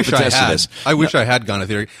 we I can both wish I attest to had. this. I wish I had gone to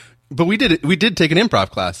theater, but we did it. We did take an improv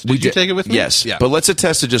class. Did you take it with me? Yes, Yeah. but let's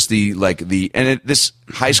attest to just this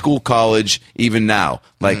high school, college, even now,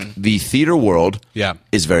 like the theater world, Yeah.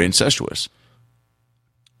 is very incestuous.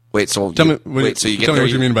 wait. So Tell me- So you get tell me there. what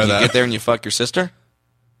you mean by that. You get there and you fuck your sister.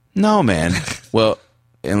 No, man. Well,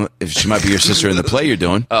 and if she might be your sister in the play you're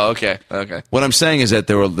doing. Oh, okay. Okay. What I'm saying is that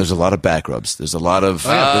there's a lot of back rubs. There's a lot of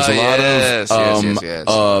yes.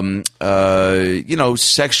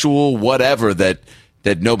 sexual whatever that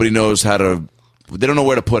nobody knows how to. They don't know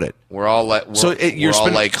where to put it. We're all like, you're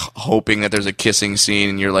all like hoping that there's a kissing scene,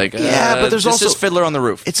 and you're like, Yeah, but there's this also- is Fiddler on the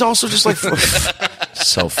Roof. It's also just like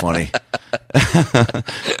so funny.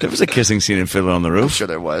 There was a kissing scene in Fiddler on the Roof. Sure,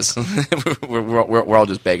 there was. we're all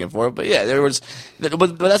just begging for it, but yeah, there was.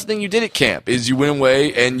 But that's the thing you did at camp is you went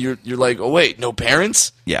away and you're like, oh wait, no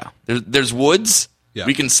parents. Yeah. There's woods. Yeah.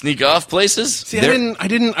 We can sneak off places. See, I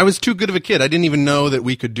didn't. I was too good of a kid. I didn't even know that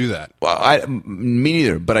we could do that. Well, me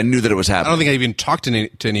neither, but I knew that it was I happening. don't think I even talked to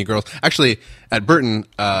any girls. Actually, at Burton,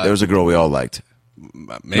 There was a girl we all liked.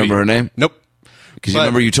 maybe, Remember her name? Nope. Because you But-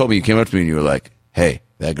 remember you told me, you came up to me and you were like, hey,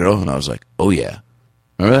 that girl? And I was like, oh yeah.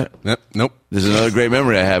 Remember that? Nope. This is another great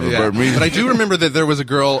memory I have of Yeah. Bert Reed. But I do remember that there was a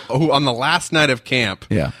girl who, on the last night of camp,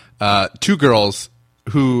 Yeah. two girls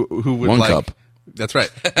who would One like. cup. That's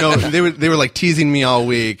right. No, they were like teasing me all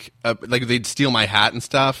week. Like they'd steal my hat and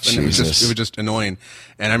stuff, and it was Jesus. just annoying.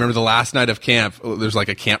 And I remember the last night of camp, there's like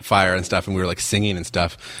a campfire and stuff, and we were like singing and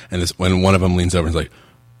stuff. And when one of them leans over and is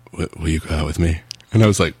like, "Will you go out with me?" And I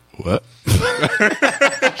was like, "What?"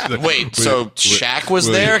 Wait, so Shaq was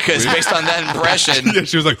there? Because based on that impression, Yeah,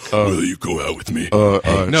 she was like, "Will you go out with me?"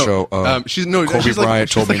 No, she's Kobe she's like,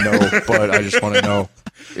 Bryant told me no, but I just want to know.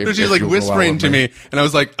 No, she's like whispering to me, and I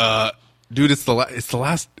was like, "Dude, it's the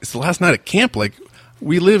last night at camp. Like,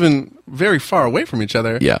 we live in very far away from each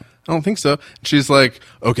other." Yeah. I don't think so. She's like,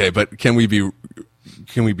 "Okay, but can we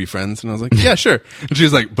be friends?" And I was like, "Yeah, sure." And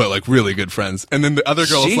she's like, "But like really good friends." And then the other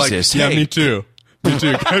girl was like, Jesus, "Yeah, hey. me too." Me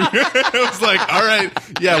too. I was like, "All right,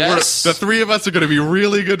 yeah, Yes. the three of us are going to be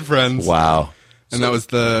really good friends." Wow. And that was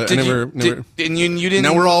the. I never. and you didn't.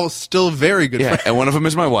 Now we're all still very good Yeah, friends. and one of them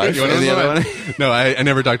is my wife. You wanna and the know other why? one. No, I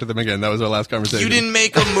never talked to them again. That was our last conversation. You didn't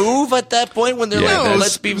make a move at that point when they're Yeah, like, that's-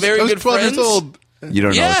 "Let's be very I was good 12 friends." years old. You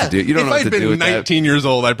don't know Yeah. what to do. You don't If know I'd what to do been with 19 years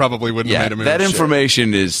old, I probably wouldn't that. have Yeah, made a move. that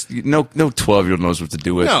information is no 12-year-old knows what to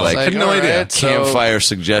do with. No, like I had no all idea. right, so- campfire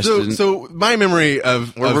suggestions. So my memory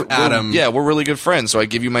of Adam, we're really good friends. So I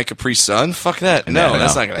give you my Capri Sun. Fuck that. No, No,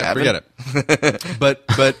 that's no. not gonna happen. forget it.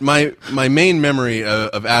 but my main memory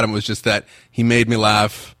of Adam was just that he made me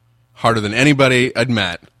laugh harder than anybody I'd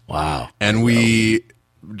met, Wow. and we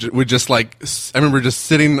would just like. I remember just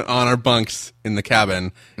sitting on our bunks in the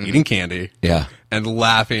cabin eating candy, Yeah. and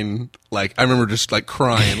laughing. Like I remember just like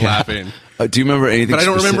crying, laughing. Do you remember anything? But I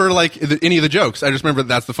don't specific? remember like any of the jokes. I just remember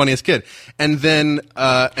that's the funniest kid. And then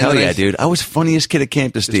Hell yeah, dude! I was funniest kid at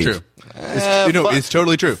camp to Steve. It's true. It's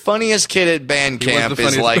totally true. Funniest kid at band He was camp the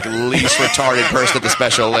is funniest- like least retarded person at the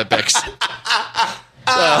Special Olympics.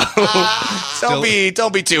 So,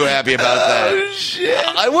 don't be too happy about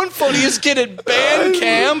that. I won funniest kid at band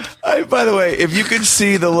camp. By the way, if you could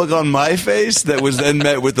see the look on my face that was then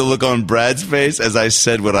met with the look on Brad's face as I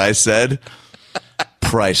said what I said,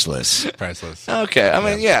 priceless. Priceless. Okay, I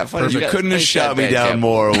mean, yeah, funny. You couldn't have shot me down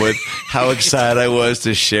more with how excited I was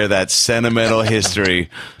to share that sentimental history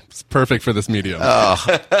It's perfect for this medium. But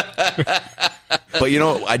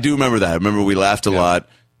I do remember that. I remember we laughed a lot.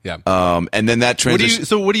 Yeah. And then that transition.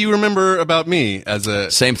 So what do you remember about me as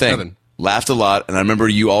a Same thing. Kevin? Laughed a lot, and I remember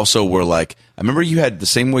you also were like, I remember you had the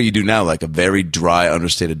same way you do now, like a very dry,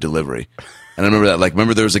 understated delivery. And I remember that,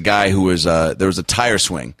 remember there was a guy who was, there was a tire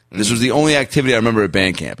swing. This was the only activity I remember at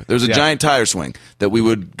band camp. There was a giant tire swing that we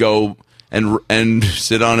would go and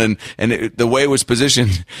sit on, and the way it was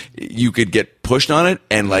positioned, you could get pushed on it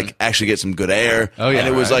and actually get some good air. Oh, yeah, and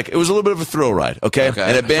it was it was a little bit of a thrill ride. Okay. And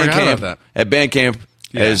at band camp,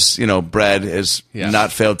 as Brad has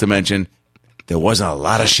not failed to mention, there wasn't a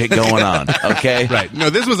lot of shit going on, okay? Right. No,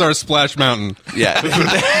 this was our Splash Mountain. Yeah.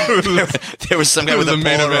 There was some guy with a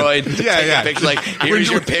Polaroid. Yeah. Picture, here's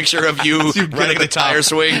your picture of you running the tire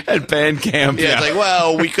swing. At band camp. Yeah, it's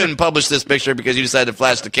well, we couldn't publish this picture because you decided to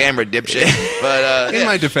flash the camera, dipshit. But in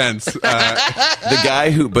my defense, the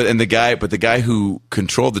guy who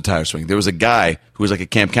controlled the tire swing, there was a guy who was like a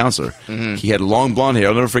camp counselor. Mm-hmm. He had long blonde hair.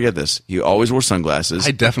 I'll never forget this. He always wore sunglasses.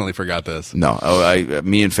 I definitely forgot this. No,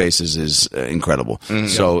 Me and Faces is incredible. Mm-hmm.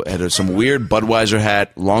 So had some weird Budweiser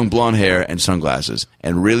hat, long blonde hair, and sunglasses,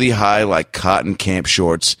 and really high cotton camp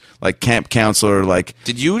shorts, camp counselor.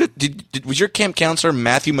 Was your camp counselor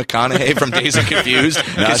Matthew McConaughey from Days of Confused?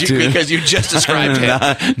 Because you just described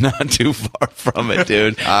him. Not too far from it,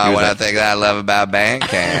 dude. One thing that I love about band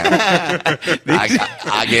camp,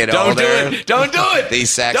 I get older. Don't do it. These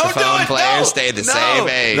saxophone players stay the same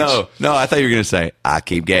age. No, I thought you were going to say, I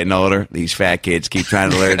keep getting older. These fat kids keep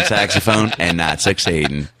trying to learn saxophone and not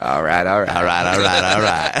succeeding. All right.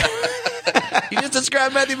 You just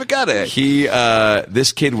described Matthew McConaughey.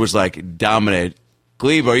 This kid was dominated.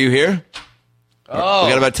 Gleib, are you here? Oh. We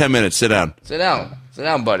got about 10 minutes. Sit down. Sit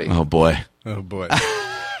down, buddy. Oh, boy.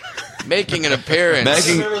 Making an appearance. I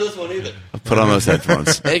don't remember this one either. Put on those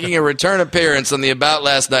headphones. Making a return appearance on the About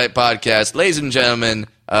Last Night podcast. Ladies and gentlemen,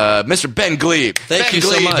 Mr. Ben Gleib. Thank you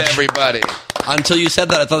so much. Everybody. Until you said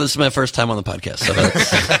that, I thought this was my first time on the podcast. So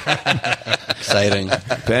that's exciting.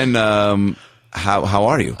 Ben, how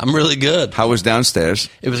are you? I'm really good. How was downstairs?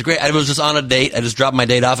 It was great. I was just on a date. I just dropped my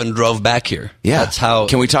date off and drove back here. Yeah. That's how.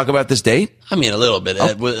 Can we talk about this date? I mean, a little bit,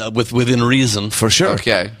 within reason. For sure.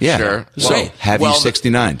 Okay. Yeah. Sure. So, have you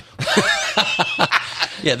 69?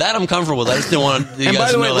 Yeah, that I'm comfortable with. I just didn't want you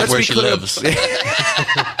guys to know where she lives.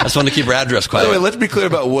 I just wanted to keep her address quiet. By the way, let's be clear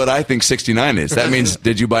about what I think 69 is. That means,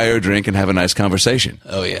 did you buy her a drink and have a nice conversation?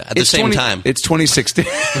 Oh, yeah. At the same time. It's 2016.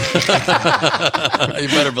 You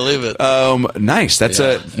better believe it. Nice. That's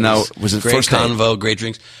now, was it great first date? convo, great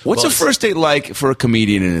drinks. What's a first date like for a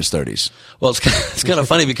comedian in his 30s? Well, it's kind of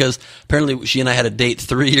funny because apparently she and I had a date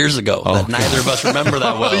 3 years ago that neither of us remember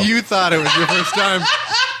that well. You thought it was your first time.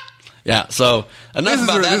 Yeah, so enough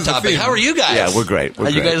about that topic. How are you guys? Yeah, we're great. Are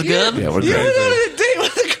you guys good? Yeah, we're great. A date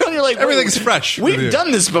with a girl, you're like, everything's fresh. We've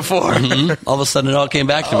done this before. Mm-hmm. All of a sudden, it all came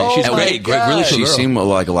back to me. She's great, really cool She girl. seemed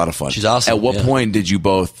like a lot of fun. She's awesome. At what point did you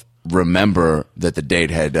both remember that the date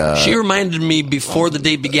had... She reminded me before the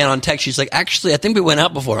date began on text. She's like, actually, I think we went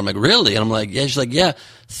out before. I'm like, really? And I'm like, yeah. She's like, yeah,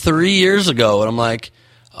 3 years ago. And I'm like,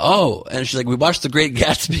 oh. And she's like, we watched The Great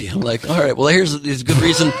Gatsby. I'm like, all right, well, here's a good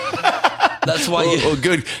reason... That's why well,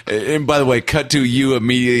 good. And by the way, cut to you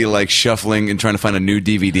immediately shuffling and trying to find a new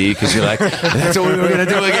DVD because you're like, that's what we were going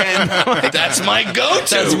to do again. That's my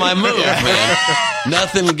go-to. That's my move, man.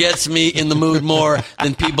 Nothing gets me in the mood more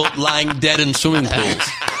than people lying dead in swimming pools.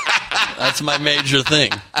 That's my major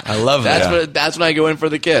thing. I love that. That's when I go in for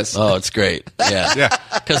the kiss. Oh, it's great. Yeah.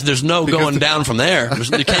 Because there's no going down from there.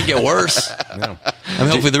 You can't get worse. No. I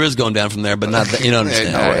mean, hopefully there is going down from there, but not that, you don't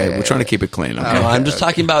understand. We're trying to keep it clean. Okay? No, I'm just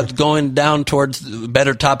talking about going down towards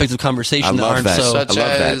better topics of conversation that aren't so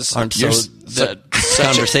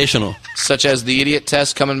conversational. Such as the idiot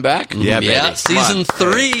test coming back? Yeah, season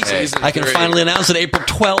 3. I can finally announce it. April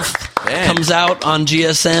 12th comes out on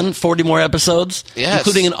GSN. 40 more episodes,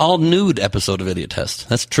 including an all-nude episode of Idiot Test.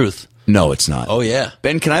 That's the truth. No, it's not. Oh, yeah.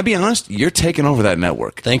 Ben, can I be honest? You're taking over that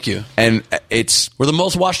network. Thank you. And we're the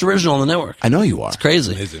most watched original on the network. I know you are. It's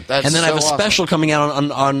crazy. That's and then I have a special coming out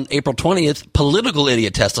on April 20th, Political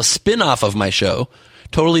Idiot Test, a spin-off of my show.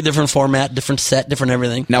 Totally different format, different set, different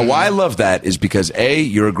everything. Now, why I love that is because, A,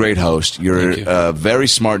 you're a great host. You're a very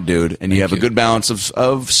smart dude, and you have a good balance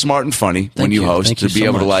of smart and funny when you host to be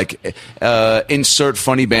able to, insert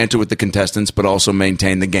funny banter with the contestants, but also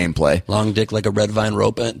maintain the gameplay. Long dick like a red vine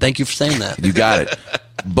rope. Thank you for saying that. You got it.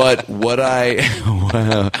 But by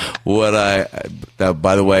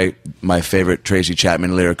the way, my favorite Tracy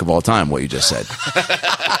Chapman lyric of all time, what you just said.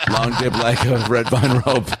 Long dip like a red vine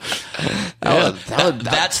rope.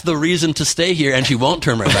 That's the reason to stay here, and she won't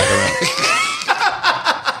turn right back around.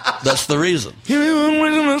 That's the reason. Give me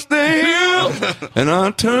one reason to stay here. And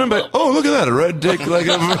I turn back. Oh, look at that. A red dick like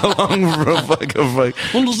a long.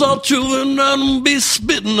 I'll chewing and be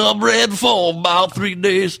spitting up red for about 3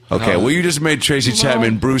 days. Okay, well, you just made Tracy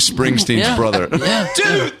Chapman Bruce Springsteen's brother. Yeah.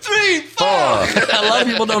 2, 3, 4. A lot of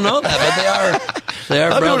people don't know that, but they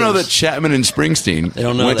are I don't know brothers. that Chapman and Springsteen They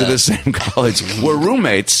don't know went to that. the same college. Were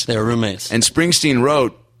roommates. They were roommates. And Springsteen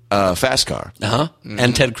wrote Fast Car.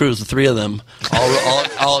 And Ted Cruz, the three of them,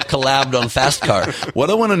 all collabed on Fast Car. What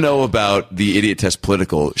I want to know about the Idiot Test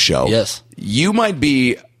Political show. Yes. You might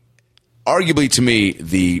be, arguably to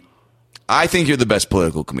me, I think you're the best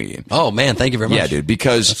political comedian. Oh man, thank you very much. Yeah, dude,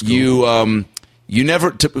 because you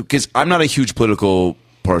never, because I'm not a huge political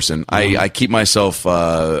person. I keep myself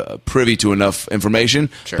privy to enough information,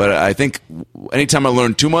 but I think anytime I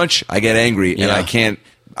learn too much, I get angry and I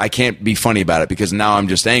can't be funny about it because now I'm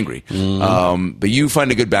just angry. But you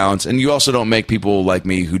find a good balance, and you also don't make people like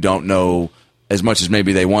me who don't know as much as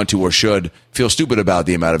maybe they want to or should feel stupid about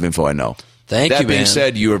the amount of info I know. Thank you, That being man.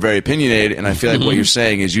 said, you are very opinionated, and I feel like what you're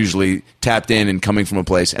saying is usually tapped in and coming from a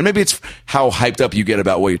place. And maybe it's how hyped up you get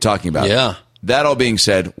about what you're talking about. Yeah. That all being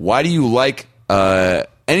said, why do you like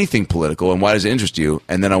anything political, and why does it interest you?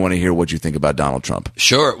 And then I want to hear what you think about Donald Trump.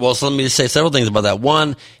 Sure. Well, so let me just say several things about that.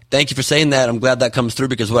 One, thank you for saying that. I'm glad that comes through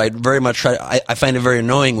because what I very much try, I find it very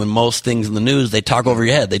annoying when most things in the news, they talk over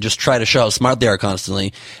your head. They just try to show how smart they are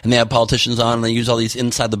constantly. And they have politicians on and they use all these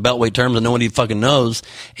inside the beltway terms that nobody fucking knows.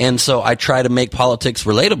 And so I try to make politics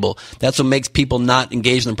relatable. That's what makes people not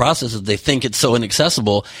engage in the process is they think it's so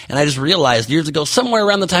inaccessible. And I just realized years ago, somewhere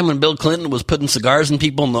around the time when Bill Clinton was putting cigars in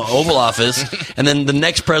people in the Oval Office, and then the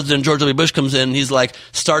next president, George W. Bush, comes in, he's like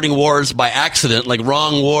starting wars by accident, like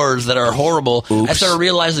wrong wars that are horrible. I started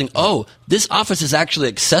realizing, oh, this office is actually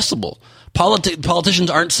accessible. Politicians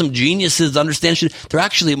aren't some geniuses that understand shit. They're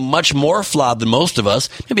actually much more flawed than most of us.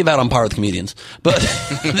 Maybe about on par with comedians. But,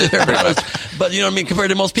 but you know what I mean? Compared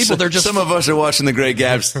to most people, they're just... Some of us are watching The Great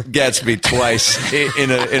Gatsby twice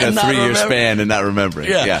in a 3-year span and not remembering.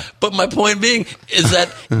 Yeah. But my point being is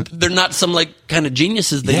that they're not some like kind of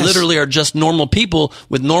geniuses. They Yes. literally are just normal people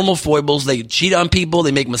with normal foibles. They cheat on people.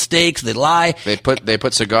 They make mistakes. They lie. They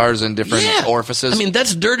put cigars in different orifices. I mean,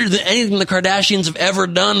 that's dirtier than anything the Kardashians have ever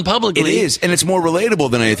done publicly. It is, and it's more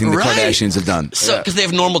relatable than anything the Right. Kardashians have done. So, because they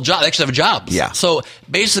have normal jobs, they actually have jobs. Yeah. So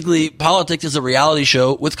basically, politics is a reality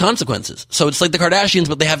show with consequences. So it's like the Kardashians,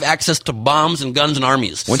 but they have access to bombs and guns and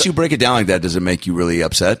armies. Once you break it down like that, does it make you really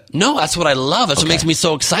upset? No, that's what I love. That's what makes me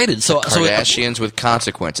so excited. So Kardashians with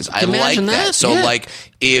consequences. I like Imagine that. that, So yeah. like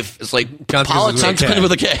if it's like Consequences politics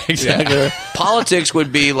with a K. Exactly. politics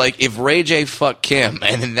would be like if Ray J fucked Kim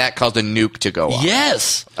and then that caused a nuke to go off.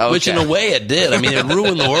 Yes, Okay. which in a way it did. I mean, it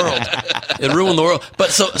ruined the world. It ruined the world.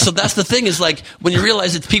 But so that's the thing is like when you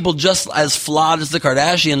realize it's people just as flawed as the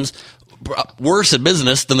Kardashians, worse at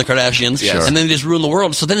business than the Kardashians, Yes. and then they just ruin the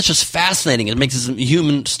world. So then it's just fascinating. It makes this a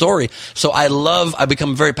human story. So I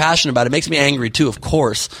become very passionate about it. It makes me angry too, of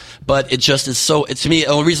course. But it just is so. To me, the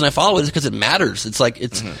only reason I follow it is because it matters. It's like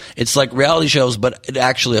it's like reality shows, but it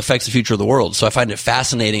actually affects the future of the world. So I find it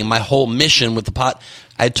fascinating. And my whole mission with the pot.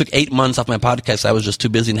 I took 8 months off my podcast. I was just too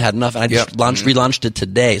busy and had enough. And I just relaunched it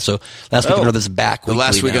today. So Last Week on Earth is back. The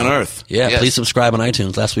Last weekly Week now. on Earth. Yeah, Yes. please subscribe on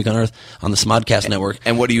iTunes. Last Week on Earth on the Smodcast Network.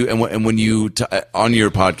 And what do you and when you on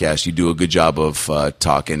your podcast, you do a good job of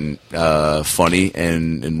talking funny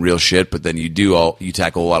and real shit, but then you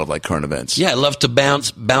tackle a lot of like current events. Yeah, I love to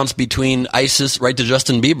bounce between ISIS right to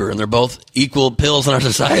Justin Bieber, and they're both equal pills in our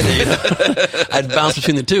society. You know? I'd bounce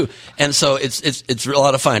between the two, and so it's a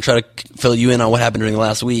lot of fun. I try to fill you in on what happened during the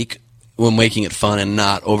last week when making it fun and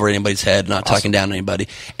not over anybody's head, not talking down to anybody.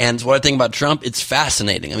 And what I think about Trump, it's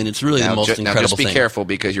fascinating. I mean, it's really the most Now incredible just be thing. careful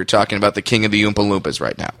because you're talking about the king of the Oompa Loompas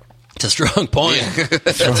right now. It's a strong point.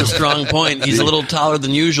 That's a strong point. He's a little taller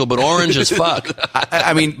than usual, but orange as fuck.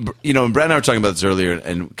 I mean, you know, Brad and I were talking about this earlier,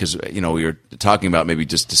 and because we were talking about maybe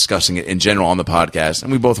just discussing it in general on the podcast,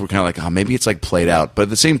 and we both were kind of like, oh, maybe it's like played out, but at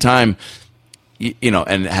the same time,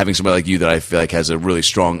 and having somebody like you that I feel like has a really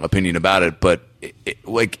strong opinion about it, but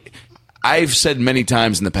like I've said many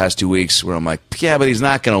times in the past 2 weeks where I'm like, yeah, but he's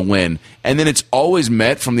not going to win, and then it's always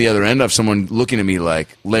met from the other end of someone looking at me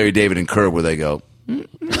like Larry David and Curb, where they go.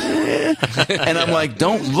 And I'm like,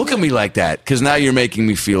 don't look at me like that, because now you're making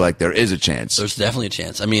me feel like there is a chance. There's definitely a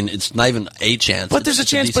chance. I mean, it's not even a chance. But there's a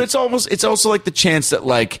chance, but decent- it's also like the chance that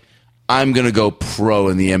like I'm going to go pro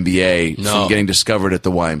in the NBA from getting discovered at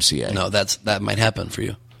the YMCA. No, that might happen for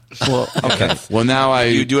you. Well, okay. Well, now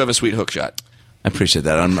You do have a sweet hook shot. I appreciate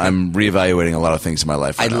that. I'm reevaluating a lot of things in my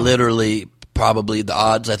life right I now. literally probably the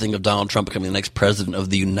odds I think of Donald Trump becoming the next president of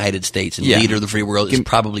the United States and Yeah. leader of the free world is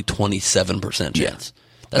probably 27% chance.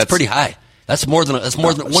 That's pretty high. That's more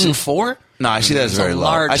than 1 in 4. No, I see that as very low.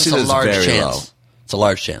 I see that as very chance. low. It's a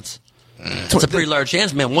large chance. It's a pretty large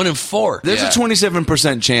chance, man. 1 in 4. There's a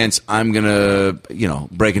 27% chance I'm gonna,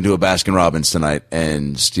 break into a Baskin Robbins tonight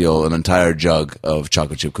and steal an entire jug of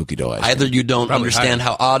chocolate chip cookie dough ice cream. Either you don't understand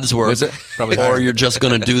how odds work, or you're just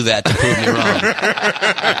going to do that to prove me wrong.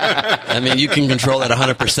 I mean, you can control that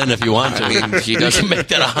 100% if you want to. I mean, you can make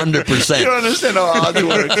that 100%. You don't understand how odds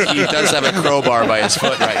work. He does have a crowbar by his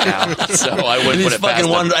foot right now, so I wouldn't And put he's it past fucking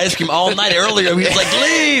him. wanted ice cream all night earlier. He was like,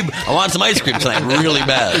 Gleib, I want some ice cream tonight really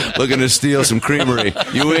bad. Looking to steal some creamery.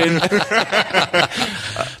 You in? They're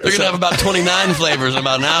going to have about 29 flavors in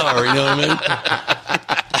about an hour, you know what I mean?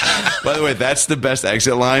 By the way, that's the best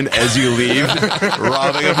exit line as you leave,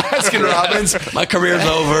 robbing a Baskin Robbins. My career's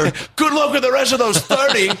over. Good luck with the rest of those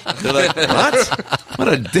 30. They're like, what? What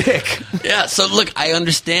a dick. Yeah, so look, I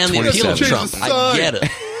understand the appeal of 27. Trump. I get it.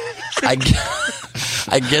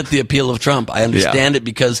 I get the appeal of Trump. I understand it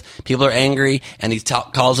because people are angry, and he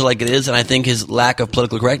calls it like it is. And I think his lack of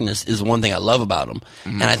political correctness is one thing I love about him.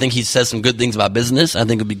 And I think he says some good things about business. I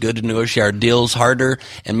think it'd be good to negotiate our deals harder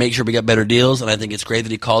and make sure we get better deals. And I think it's great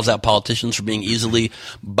that he calls out politicians for being easily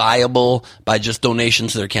buyable by just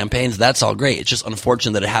donations to their campaigns. That's all great. It's just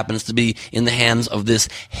unfortunate that it happens to be in the hands of this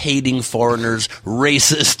hating foreigners,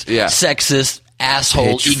 racist, sexist,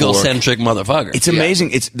 asshole, Pitchfork. egocentric motherfucker. It's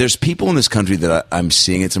amazing. There's people in this country that I'm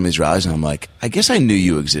seeing at some of these rallies, and I'm like, I guess I knew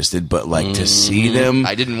you existed, but like to see them,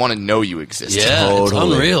 I didn't want to know you existed. Yeah, Totally.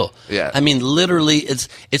 it's unreal. Yeah. I mean, literally, it's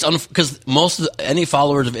because most of any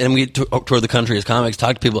followers of, and we tour the country as comics,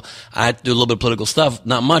 talk to people. I do a little bit of political stuff,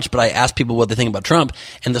 not much, but I ask people what they think about Trump,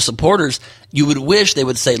 and the supporters. You would wish they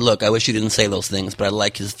would say, "Look, I wish you didn't say those things, but I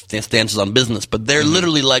like his stances on business." But they're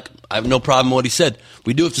literally like, "I have no problem with what he said.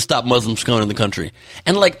 We do have to stop Muslims from coming in the country."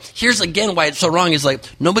 And like, here's again why it's so wrong: is like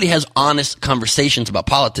nobody has honest conversations about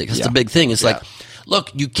politics. That's the big thing. It's like,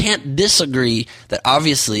 look, you can't disagree that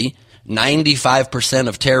obviously 95%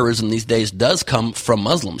 of terrorism these days does come from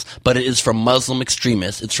Muslims, but it is from Muslim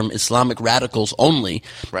extremists. It's from Islamic radicals only.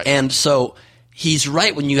 Right. And so he's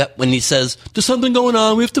right when he says there's something going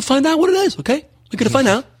on. We have to find out what it is. Okay, we got to find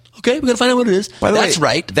out. Okay, we got to find out what it is. By the That's way,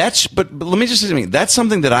 right. But let me just say something. That's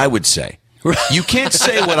something that I would say. You can't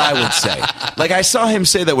say what I would say. Like, I saw him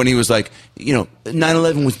say that when he was like,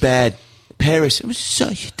 9/11 was bad. Paris, it was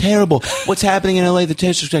so terrible. What's happening in LA, the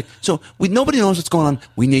terrorist attack. So nobody knows what's going on.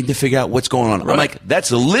 We need to figure out what's going on. I'm like, that's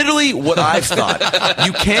literally what I've thought.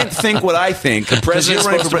 You can't think what I think. The president's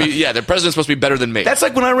supposed to be better than me. That's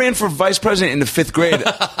like when I ran for vice president in the 5th grade.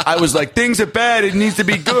 I was like, things are bad. It needs to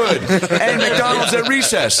be good. And McDonald's at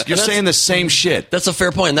recess. You're saying the same shit. That's a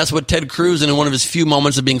fair point. That's what Ted Cruz, in one of his few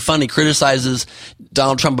moments of being funny, criticizes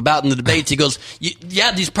Donald Trump about in the debates. He goes,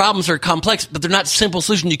 yeah, these problems are complex, but they're not simple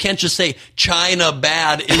solutions. You can't just say China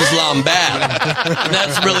bad, Islam bad.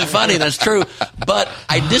 That's really funny. That's true. But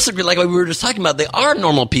I disagree. Like we were just talking about, they are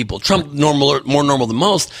normal people. Trump more normal than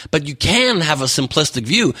most, but you can have a simplistic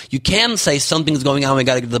view. You can say something's going on. We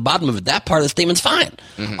got to get to the bottom of it. That part of the statement's fine.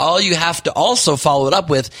 All you have to also follow it up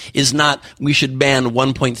with is not we should ban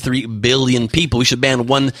 1.3 billion people. We should ban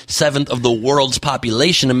 1/7 of the world's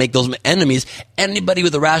population and make those enemies. Anybody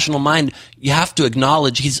with a rational mind, you have to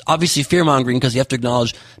acknowledge he's obviously fear-mongering because you have to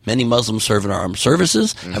acknowledge many Muslims serve in our armed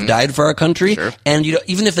services, have died for our country, and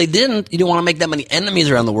even if they didn't, you don't want to make that many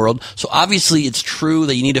enemies around the world. So obviously it's true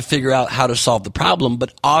that you need to figure out how to solve the problem,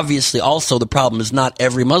 but obviously also the problem is not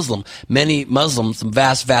every Muslim. Many Muslims, the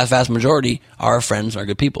vast, vast, vast majority, are our friends, are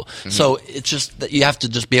good people. So it's just that you have to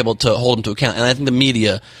just be able to hold them to account. And I think the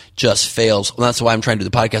media just fails. And that's why I'm trying to do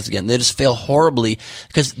the podcast again. They just fail horribly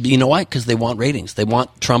because, you know why? Because they want ratings. They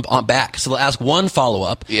want Trump on back. So they'll ask one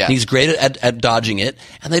follow-up. Yeah. And he's great at dodging it,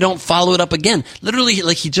 and they don't follow it up again. Literally,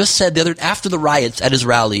 like he just said after the riots at his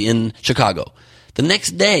rally in Chicago. The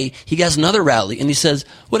next day, he has another rally, and he says,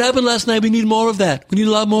 what happened last night? We need more of that. We need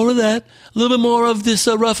a lot more of that. A little bit more of this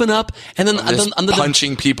roughing up. And then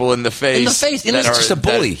punching people in the face. In the face. He's just a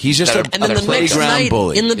bully. He's just a playground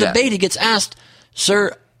bully. In the debate, he gets asked,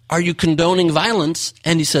 sir, are you condoning violence?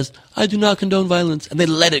 And he says, I do not condone violence. And they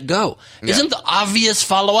let it go. Yeah. Isn't the obvious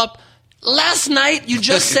follow-up? Last night, you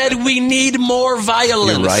just said we need more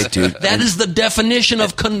violence. You're right, dude. That is the definition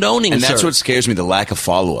of condoning, and that's sir. what scares me, the lack of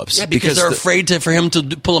follow-ups. Yeah, because they're afraid for him to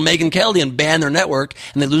pull a Megyn Kelly and ban their network,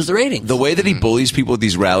 and they lose the ratings. The way that he bullies people at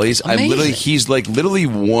these rallies, he's like literally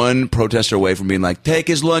one protester away from being like, take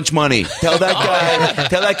his lunch money. Tell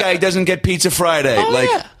that guy he doesn't get pizza Friday.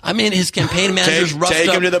 Yeah. I mean, his campaign managers take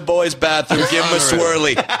him to the boys' bathroom. Give him a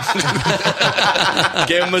swirly.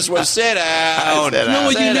 Give him a swirly. Sit down. You know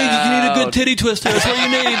what you need? You need a good titty twister. That's what you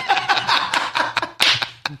need.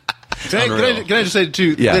 Can I just say,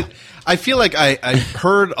 too, that I feel like I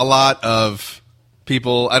heard a lot of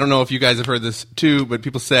people. I don't know if you guys have heard this too, but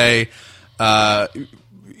people say,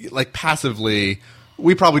 like passively,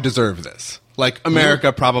 we probably deserve this. Like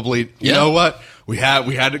America probably, you know what? We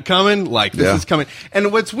had it coming. Like this is coming.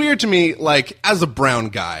 And what's weird to me, like as a brown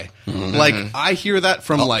guy, like I hear that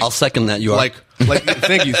from I'll second that. You are like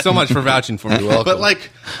thank you so much for vouching for me. But like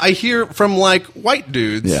I hear from like white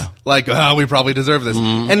dudes, like we probably deserve this.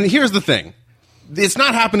 And here's the thing, it's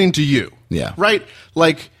not happening to you, right?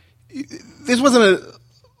 Like this wasn't a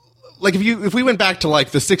like if we went back to like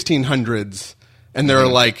the 1600s and there are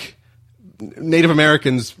like Native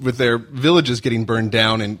Americans with their villages getting burned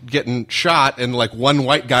down and getting shot, and like one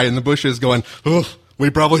white guy in the bushes going, "Oh, we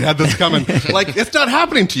probably had this coming." Like it's not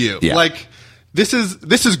happening to you. Like this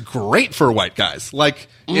is great for white guys. Like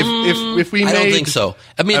if we I made don't think so.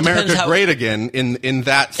 I mean, it America depends how, great again in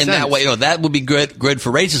that sense. in that way. That would be good for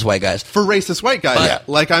racist white guys. For racist white guys,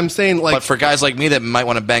 like I'm saying, like But for guys like me that might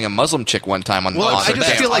want to bang a Muslim chick one time on Well, on I their just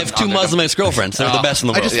dance, feel like I have two Muslim ex-girlfriends. They're the best in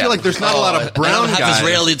the I world. just feel like there's not a lot of brown half guys.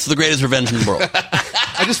 Israeli. It's the greatest revenge in the world.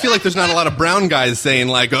 I just feel like there's not a lot of brown guys saying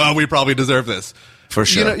like, "Oh, we probably deserve this." For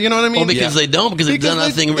sure. You know what I mean? Well, because they don't, because they've done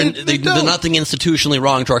nothing. They don't. did nothing institutionally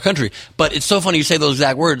wrong to our country. But it's so funny you say those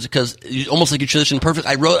exact words because almost like you transition perfect.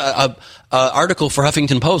 I wrote a article for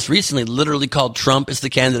Huffington Post recently, literally called "Trump is the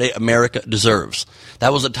candidate America deserves."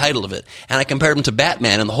 That was the title of it, and I compared him to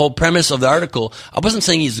Batman. And the whole premise of the article, I wasn't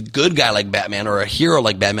saying he's a good guy like Batman or a hero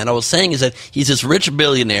like Batman. I was saying is that he's this rich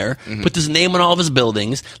billionaire, puts his name on all of his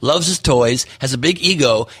buildings, loves his toys, has a big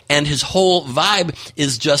ego, and his whole vibe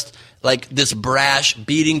is just like this brash,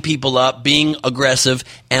 beating people up, being aggressive.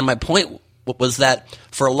 And my point was that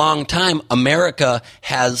for a long time, America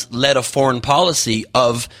has led a foreign policy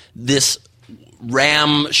of this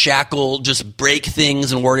ramshackle, just break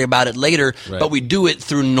things and worry about it later. Right. But we do it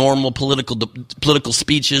through normal political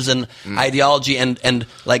speeches and ideology and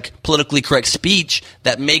like politically correct speech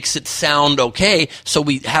that makes it sound okay. So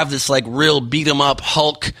we have this like real beat 'em up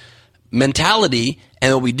Hulk mentality.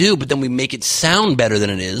 And what we do, but then we make it sound better than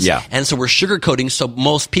it is. Yeah. And so we're sugarcoating so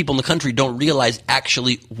most people in the country don't realize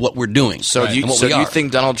actually what we're doing. So and you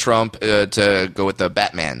think Donald Trump, to go with the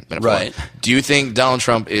Batman metaphor, right? Do you think Donald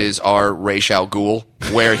Trump is our Ra's al Ghul,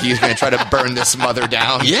 where he's going to try to burn this mother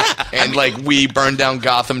down? Yeah. And like we burn down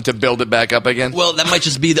Gotham to build it back up again? Well, that might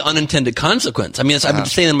just be the unintended consequence. I mean, I've been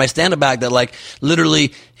saying in my stand-up act that like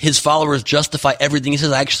literally his followers justify everything he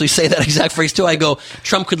says. I actually say that exact phrase too. I go,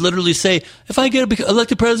 Trump could literally say, if I get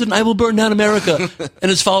elected president, I will burn down America. And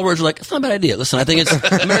his followers are like, it's not a bad idea. Listen, I think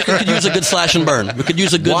America could use a good slash and burn. We could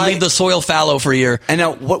use a good leave the soil fallow for a year. And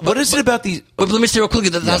now, what is it about these? But let me say real quickly,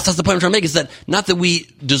 that's the point I'm trying to make, is that not that we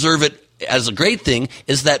deserve it as a great thing,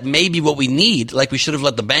 is that maybe what we need, like we should have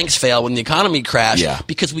let the banks fail when the economy crashed,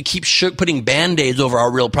 because we keep putting Band-Aids over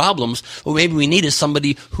our real problems. What maybe we need is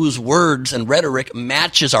somebody whose words and rhetoric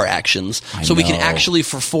matches our actions, so we can actually,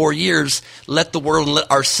 for 4 years, let the world and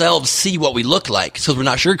let ourselves see what we look like, so we're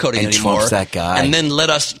not sugarcoating and anymore. Trump's that guy. And then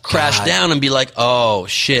let us crash down and be like, oh,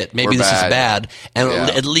 shit, maybe this is bad. And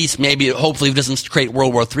at least maybe, hopefully, if it doesn't create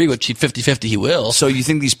World War III, which 50-50 he will. So you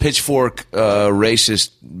think these pitchfork,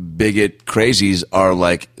 racist, bigot crazies are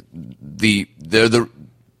like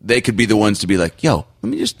they could be the ones to be like, yo, let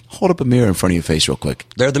me just hold up a mirror in front of your face real quick.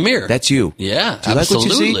 They're the mirror. That's you. Yeah, Do you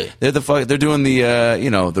absolutely. like what you see? They're doing the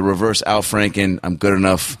the reverse Al Franken. I'm good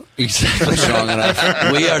enough. Exactly. I'm strong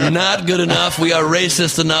enough. We are not good enough. We are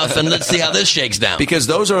racist enough, and let's see how this shakes down. Because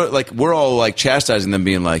those are like, we're all like chastising them,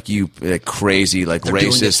 being like, you crazy, like They're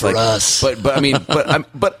racist, doing it for like us. But I mean,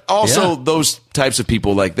 but also those types of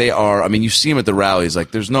people, like they are. I mean, you see them at the rallies. Like,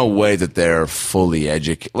 there's no way that they're fully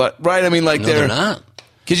educated, right? I mean, like No, they're not.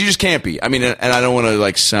 Because you just can't be. I mean, and I don't want to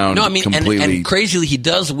like sound completely. And crazily, he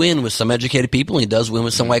does win with some educated people, and he does win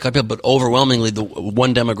with some white people, but overwhelmingly, the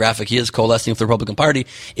one demographic he is coalescing with the Republican Party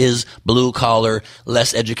is blue-collar,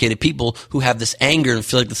 less educated people who have this anger and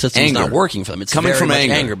feel like the system's not working for them. It's coming very from much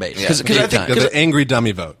anger. anger-based. Because I think the angry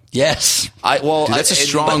dummy vote. Yes. That's a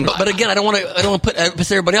strong. But again, I don't want to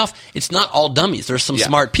piss everybody off. It's not all dummies. There's some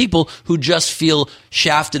smart people who just feel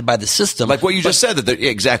shafted by the system. Like what you just said. That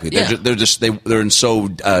exactly. Yeah. They're in so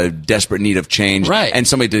desperate need of change. Right. And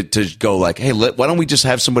somebody to go like, hey, why don't we just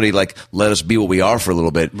have somebody like let us be what we are for a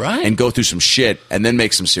little bit, right, and go through some shit and then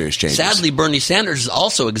make some serious changes. Sadly, Bernie Sanders is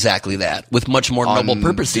also exactly that, with much more noble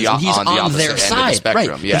purposes. And he's on their side,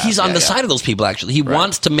 right? Yeah, but he's on the side of those people. Actually, he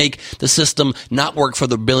wants to make the system not work for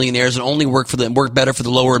the billionaires and only work better for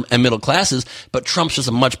the lower and middle classes. But Trump's just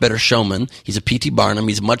a much better showman. He's a P.T. Barnum.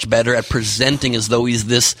 He's much better at presenting as though he's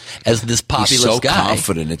this populist he's so guy.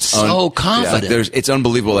 Confident. It's so confident. It's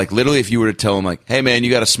unbelievable. Like literally, if you were to tell him like, "Hey man, you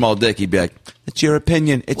got a small dick," he'd be like, It's your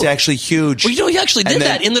opinion. It's actually huge. Well, he actually did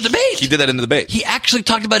that in the debate. He did that in the debate. He actually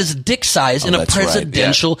talked about his dick size in a that's right.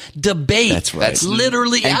 presidential debate. That's right. That's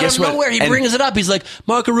literally And out guess of what? nowhere. He And- brings it up. He's like,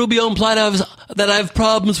 Marco Rubio implied that I have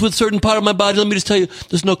problems with certain part of my body. Let me just tell you,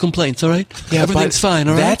 there's no complaints, all right? Everything's fine,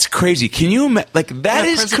 all right? That's crazy. Can you that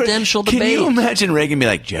is presidential Can debate. you imagine Reagan be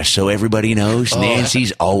like, just so everybody knows,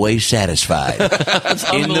 Nancy's always satisfied That's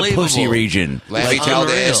in the unbelievable. pussy region. Let me tell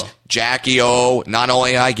unreal. this. Jackie O, not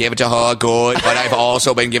only I give it to her good, but I've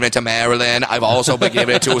also been giving it to Marilyn. I've also been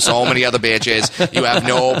giving it to so many other bitches. You have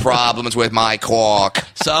no problems with my cock.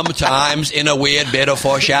 Sometimes, in a weird bit of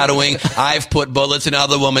foreshadowing, I've put bullets in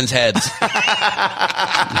other women's heads.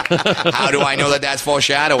 How do I know that that's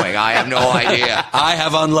foreshadowing? I have no idea. I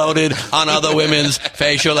have unloaded on other women's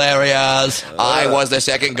facial areas. I was the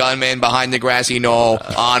second gunman behind the grassy knoll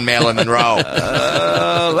on Marilyn Monroe.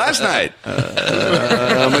 Last night,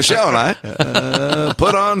 Michelle and I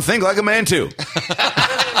put on Think Like a Man 2.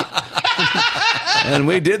 And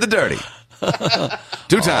we did the dirty.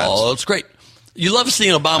 2 times. Oh, that's great. You love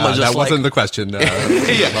seeing Obama just that wasn't the question.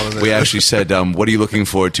 Yeah. We actually said, what are you looking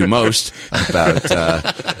forward to most about...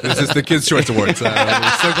 This is the Kids' Choice Awards. We're so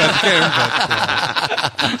glad you came.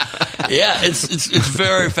 But, Yeah, it's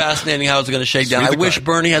very fascinating how it's going to shake down. I wish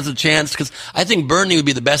Bernie has a chance because I think Bernie would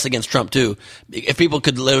be the best against Trump too. If people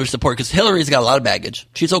could literally support, because Hillary's got a lot of baggage.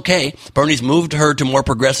 She's okay. Bernie's moved her to more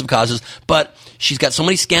progressive causes, but she's got so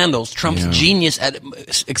many scandals. Trump's genius at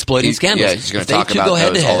exploiting scandals. Yeah, he's going If to they talk two about go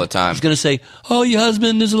head those to all head, the time. He's going to say, "Oh, your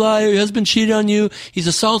husband is a liar. Your husband cheated on you. He's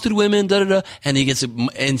assaulted women." Da da da. And he gets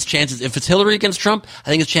and his chances. If it's Hillary against Trump, I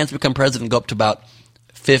think his chance to become president go up to about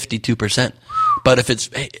 52%. But if it's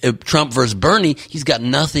Trump versus Bernie, he's got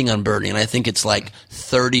nothing on Bernie, and I think it's like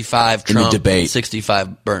 35 In the Trump, debate.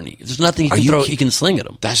 65 Bernie. There's nothing he can throw. He can sling at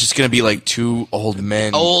him. That's just going to be like 2 old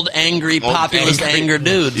men. Old, angry, populist, anger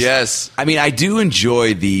dudes. Yes. I mean, I do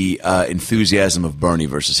enjoy the enthusiasm of Bernie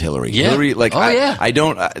versus Hillary. Yeah. Hillary, I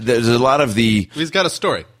don't... there's a lot of the... he's got a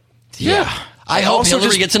story. Yeah. I hope also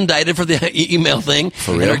Hillary just- gets indicted for the email thing.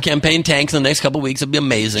 For And real? her campaign tanks in the next couple of weeks. It'd be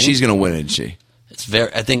amazing. She's going to win, isn't she? It's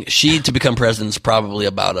very. I think she to become president is probably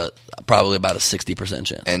about a 60%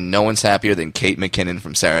 chance. And no one's happier than Kate McKinnon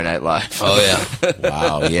from Saturday Night Live. Oh yeah.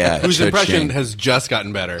 Wow, yeah. Whose Good impression shame. has just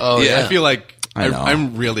gotten better. Oh, yeah. I feel like I know.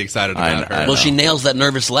 I'm really excited about her. Well, she nails that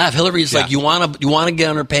nervous laugh. Hillary's like, Yeah. you want to get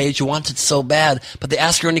on her page, you want it so bad, but they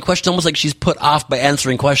ask her any question, almost like she's put off by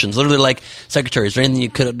answering questions. Literally, like, Secretary, is there anything you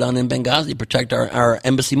could have done in Benghazi to protect our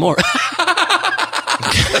embassy more?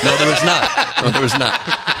 No, there was not.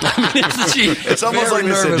 I mean, It's almost very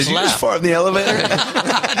like they said, nervous did you just laugh. fart in the elevator? No,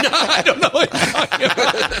 I don't know what you're talking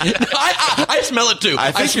about. No, I smell it too.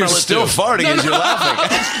 I think you're smell it still too. farting as you're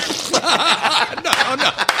laughing. No.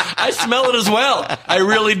 I smell it as well. I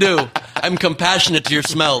really do. I'm compassionate to your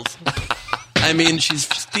smells. I mean, she's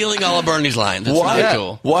stealing all of Bernie's lines. It's Why? really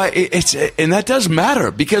cool. Why? And that does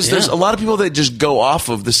matter because there's Yeah. a lot of people that just go off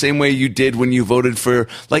of the same way you did when you voted for,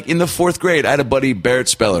 like in the 4th grade, I had a buddy, Barrett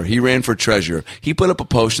Speller. He ran for treasurer. He put up a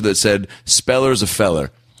poster that said, "Speller's a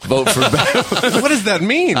feller. Vote for Barrett." What does that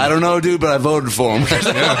mean? I don't know, dude, but I voted for him.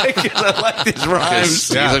 I like his rhymes.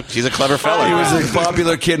 He's a clever fellow. He was a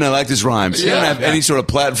popular kid, and I liked his rhymes. He didn't have any sort of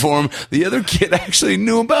platform. The other kid actually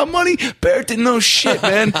knew about money. Barrett didn't know shit,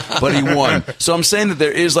 man, but he won. So I'm saying that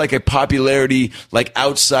there is like a popularity, like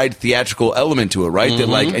outside theatrical element to it, right? That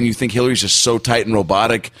like, and you think Hillary's just so tight and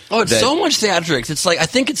robotic. Oh, it's that- so much theatrics. It's like, I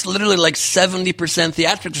think it's literally like 70%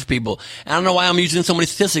 theatrics for people. I don't know why I'm using so many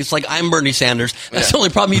statistics. Like, I'm Bernie Sanders. That's the only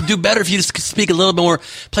problem. You do better if you just speak a little bit more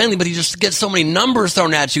plainly, but he just gets so many numbers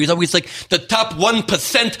thrown at you. He's always like, the top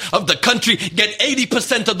 1% of the country get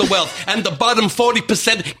 80% of the wealth, and the bottom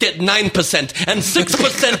 40% get 9%, and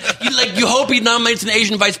 6%. You hope he nominates an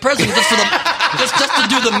Asian vice president just to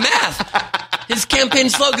do the math. His campaign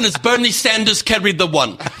slogan is "Bernie Sanders carried the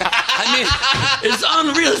one." I mean, it's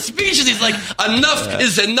unreal speeches. He's like, "Enough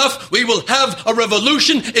is enough. We will have a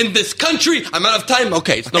revolution in this country." I'm out of time.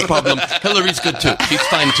 Okay, it's no problem. Hillary's good too. She's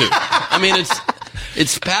fine too. I mean,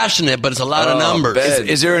 it's passionate, but it's a lot of numbers.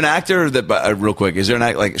 Is there an actor that, real quick, is there an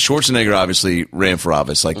actor, like Schwarzenegger obviously ran for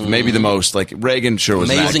office, like maybe the most, like Reagan sure was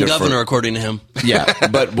Amazing an actor governor, according to him. Yeah,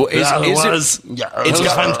 but It was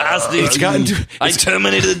fantastic. It's gotten to, I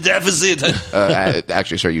terminated the deficit.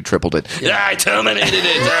 Actually, sir, you tripled it. Yeah, I terminated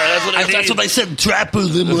it. That's what I said. Triple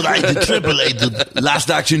them what I did. Triple Last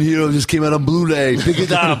Action Hero just came out on Blu-ray. Pick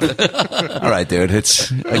it up. All right, dude. It's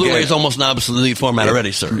Blu-ray is almost an obsolete format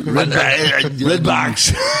already, sir. Red box.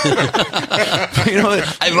 box. You know,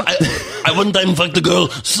 I one time fucked a girl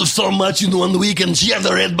so much, on the weekend. She had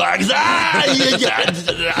the red box. By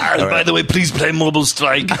the way, please play Mobile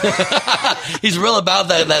Strike. He's real about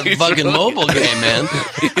that fucking mobile game, man.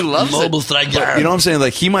 He loves Mobile Strike. you know what I'm saying?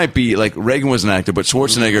 Like, he might be, like, Reagan was an actor, but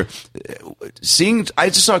Schwarzenegger, I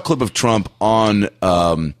just saw a clip of Trump on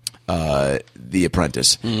The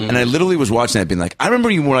Apprentice, and I literally was watching that being like, I remember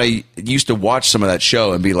when I used to watch some of that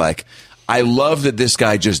show and be like, I love that this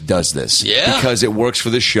guy just does this. Yeah. Because it works for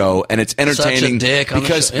the show and it's entertaining. Such a dick on the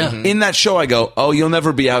because show. Yeah. in that show I go, oh, you'll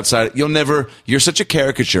never be outside. You're such a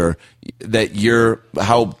caricature that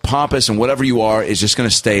how pompous and whatever you are is just going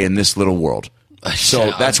to stay in this little world.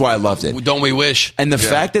 So that's why I loved it. Don't we wish? And the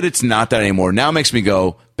fact that it's not that anymore now makes me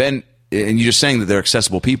go, Ben, and you're just saying that they're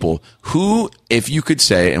accessible people. Who, if you could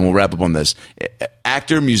say, and we'll wrap up on this,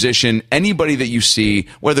 actor, musician, anybody that you see,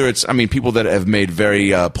 whether it's, people that have made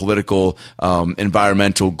very political,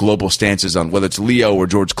 environmental, global stances on whether it's Leo or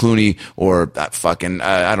George Clooney or I don't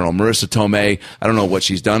know, Marissa Tomei. I don't know what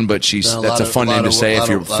she's done, but that's a fun name to say if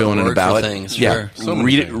you're filling in a ballot. Yeah.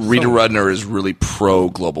 Rita Rudner is really pro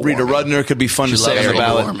global warming. Rita Rudner could be fun to say on a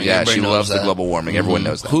ballot. warming. Yeah, Everybody she knows loves the that. global warming. Everyone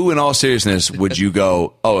knows that. Who, in all seriousness, would you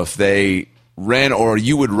go, if they ran, or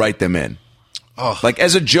you would write them in? Like,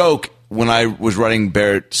 as a joke, when I was writing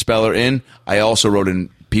Barrett Speller in, I also wrote in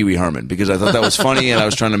Pee Wee Herman because I thought that was funny and I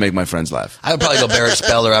was trying to make my friends laugh. I would probably go Barrett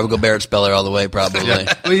Speller. I would go Barrett Speller all the way, probably. Well,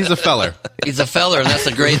 he's a feller. He's a feller, and that's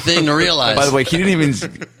a great thing to realize. By the way, he didn't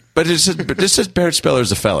even... But this says Barrett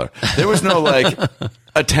Speller's a feller. There was no,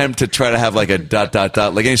 attempt to try to have, a ... like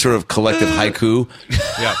any sort of collective haiku.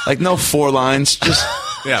 Yeah. Like, no 4 lines. Just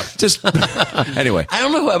anyway. I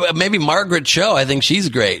don't know. Maybe Margaret Cho. I think she's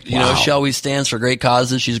great. You know, she always stands for great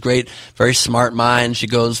causes. She's great, very smart mind. She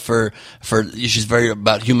goes for. She's very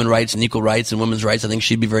about human rights and equal rights and women's rights. I think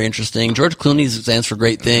she'd be very interesting. George Clooney stands for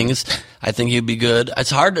great things. I think he'd be good.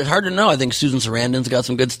 It's hard to know. I think Susan Sarandon's got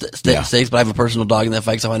some good stakes, but I have a personal dog in that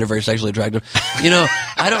fight because I find her very sexually attractive.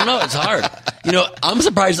 I don't know. It's hard. I'm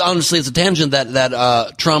surprised. Honestly, it's a tangent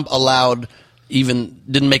that Trump allowed. Even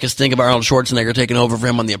didn't make us think about Arnold Schwarzenegger taking over for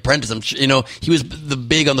him on The Apprentice. He was the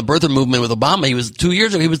big on the birther movement with Obama. He was 2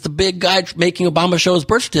 years ago. He was the big guy making Obama show his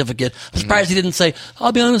birth certificate. I'm surprised he didn't say,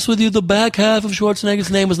 "I'll be honest with you, the back half of Schwarzenegger's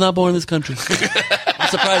name was not born in this country." I'm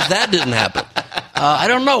surprised that didn't happen. I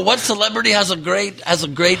don't know what celebrity has a great.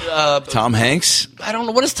 Tom Hanks. I don't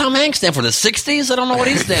know, what does Tom Hanks stand for? The '60s? I don't know what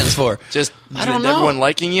he stands for. I don't know. Everyone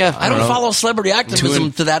liking you. I don't follow celebrity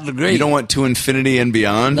activism to that degree. You don't want To Infinity and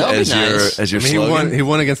Beyond That would as be nice. your slogan? He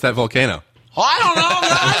won against that volcano. I don't know,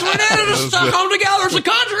 guys. We're in it. Stuck home together as a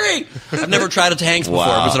country. I've never tried it to Hanks before.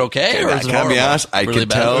 Was it okay? Or is it Can I be horrible? honest? I Really could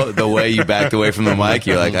bad? tell the way you backed away from the mic.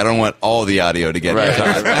 You're like, I don't want all the audio to get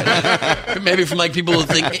Maybe from people who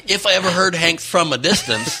think, if I ever heard Hanks from a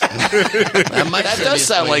distance. That does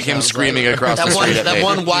sound like him screaming across the street at me. That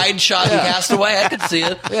one wide shot he cast away, I could see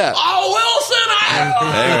it. Yeah. Oh, Wilson!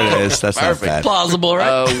 There it is. That's not bad. Plausible,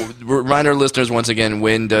 right? Remind our listeners once again,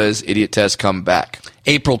 when does Idiot Test come back?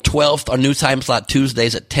 April 12th, our new time slot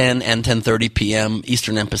Tuesdays at 10 and 10:30 p.m.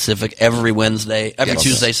 Eastern and Pacific every Tuesday,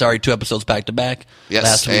 2 episodes back to back. Yes.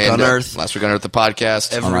 Last Week on Earth. Last Week on Earth, the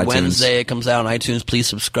podcast. Every Wednesday it comes out on iTunes. Please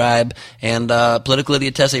subscribe. And Political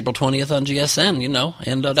Idiot Test April 20th on GSN,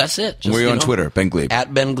 and that's it. Just, Where are you on Twitter? Ben Gleib.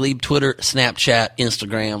 At Ben Gleib, Twitter, Snapchat,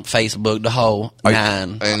 Instagram, Facebook, the whole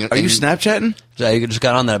nine. Are you Snapchatting? I just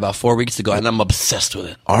got on that about 4 weeks ago, and I'm obsessed with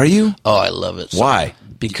it. Are you? Oh, I love it. Why?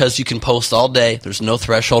 Because you can post all day. There's no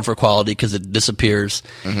threshold for quality because it disappears.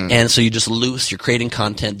 And so you just loose. You're creating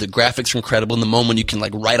content. The graphics are incredible. In the moment, you can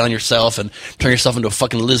write on yourself and turn yourself into a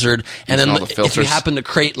fucking lizard. And then if you happen to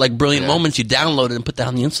create brilliant moments, you download it and put that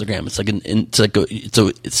on the Instagram. It's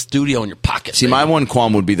a studio in your pocket. See, my one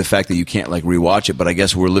qualm would be the fact that you can't rewatch it. But I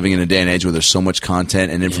guess we're living in a day and age where there's so much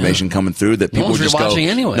content and information coming through that people just go.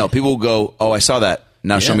 Anyway. No, people will go. Oh, I saw that.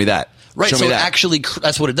 Now show me that. Right, Show so me that. actually,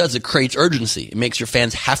 that's what it does. It creates urgency. It makes your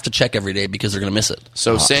fans have to check every day because they're going to miss it.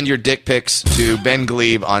 So send your dick pics to Ben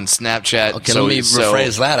Gleib on Snapchat. Okay, let me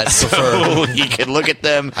rephrase that. I'd prefer. So he can look at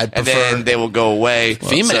them, and then they will go away.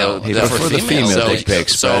 Female. He prefer the female dick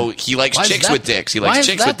pics. So he likes chicks with dicks. He likes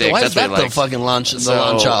chicks with dicks. Why That's is that what he likes. the fucking launch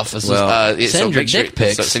off? Send your dick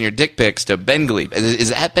pics. So send your dick pics to Ben Gleib.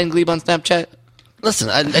 Is it at Ben Gleib on Snapchat? Listen,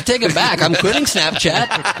 I take it back. I'm quitting Snapchat,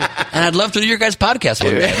 and I'd love to do your guys' podcast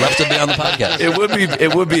one day. I'd love to be on the podcast.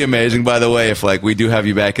 It would be amazing, by the way, if like we do have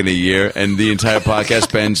you back in a year and the entire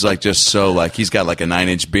podcast Ben's like just so like he's got like a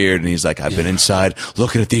 9-inch beard and he's like, I've been inside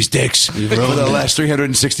looking at these dicks for the last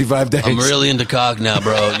 365 days. I'm really into cock now,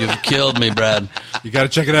 bro. You've killed me, Brad. You got to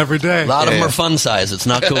check it every day. A lot of them are fun size. It's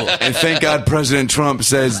not cool. And thank God President Trump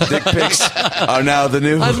says dick pics are now the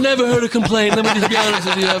new. I've never heard a complaint. Let me just be honest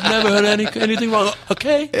with you. I've never heard anything wrong.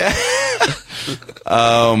 Okay.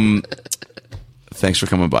 Thanks for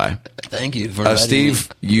coming by, Thank you for inviting Steve.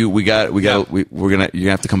 me. We're gonna you're gonna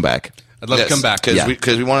have to come back. I'd love to come back.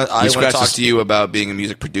 because we want to. I want to scratched talk this- to you about being a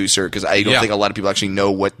music producer because I don't think a lot of people actually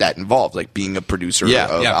know what that involves, like being a producer of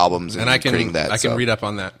albums and I can creating that. I can read up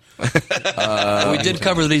on that. We did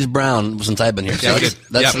cover These Brown since I've been here. So Yeah, we did.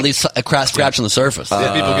 that's at least a scratch on the surface.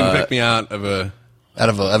 Yeah, people can pick me out of a. Out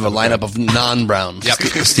of a lineup of non-Browns. Yep.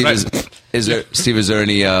 Steve, is there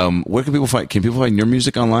any? Where can people find? Can people find your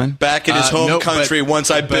music online? Back in his home no, country, once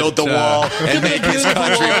I build the but, wall and make his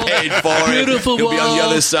country wall. paid for Beautiful it, he'll be on the wall.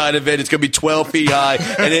 other side of it. It's going to be 12 feet high,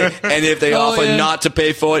 and if they offer not to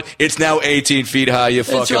pay for it, it's now 18 feet high. You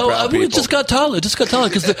fucking proud people. It just got taller.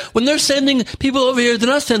 Because when they're sending people over here, they're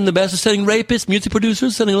not sending the best. They're sending rapists, music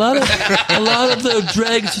producers, sending a lot of the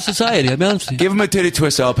dregs to society. I'll be honest with you. Give him a titty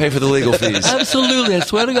twister. I'll pay for the legal fees. Absolutely. I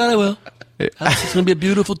swear to God I will. It's going to be a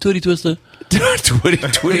beautiful tootie twister. Twitty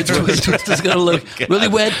twister. It's going to look really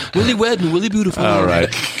wet, and really beautiful. All right.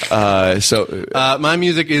 My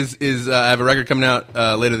music is I have a record coming out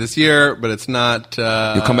later this year, but it's not.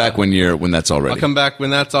 You'll come back when that's all ready. I'll come back when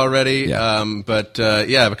that's all ready. Yeah. I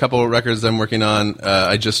have a couple of records I'm working on.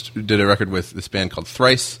 I just did a record with this band called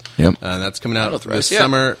Thrice. Yep. And that's coming out Thrice, this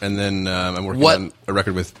summer. And then I'm working on a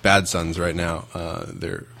record with Bad Sons right now.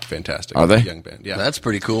 They're fantastic. Are they? Young band. Yeah. That's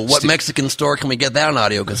pretty cool. What Mexican store can we get that on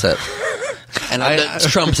audio cassette? And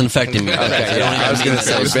Trump's infecting me. I was going to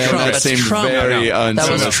say, Ben, Trump. that That's seemed Trump. very That was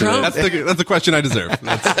unsolicited. Trump. That's the question I deserve.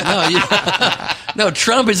 No,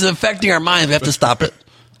 Trump is affecting our minds. We have to stop it.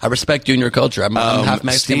 I respect you and your culture. I'm half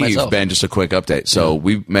Mexican Steve, myself. Ben, just a quick update. So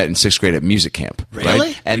we met in 6th grade at music camp, Really?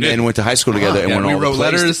 right? And then went to high school together. And Yeah, went we all wrote the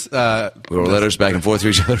places. letters. We wrote letters back and forth to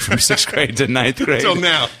each other from 6th grade to 9th grade. Till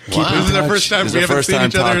now. Wow. This is the first time This is we the haven't first seen time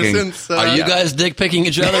each other talking. since. Are you guys dick picking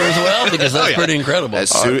each other as well? Because that's pretty incredible. As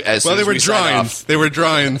soon as Well, they were we sign drawings. off. They were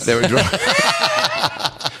drawings. They were drunk.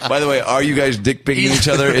 By the way, Are You Guys Dick Picking Each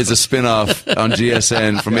Other is a spin-off on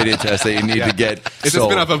GSN from Idiot Test that you need to get It's sold.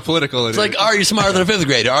 a spin-off of Political. It's like, are you smarter than a 5th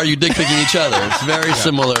grader? Are you dick picking each other? It's very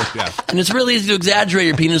similar. Yeah. And it's really easy to exaggerate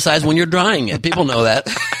your penis size when you're drawing it. People know that.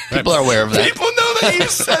 People are aware of that. People know that you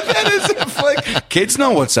said that as if like kids know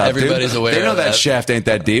what's up. dude. Everybody's aware They know of that that. shaft ain't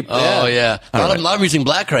that deep. Oh, yeah. A lot of them using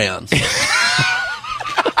black crayons. Good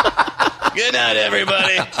night,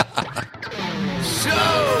 everybody. So,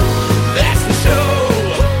 that's the show.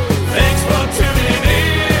 Thanks for tuning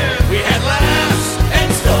in. We had laughs and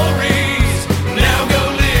stories. Now go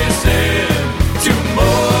listen to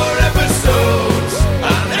more episodes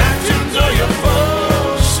on iTunes or your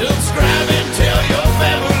phone. Subscribe and tell your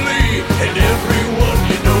family and everyone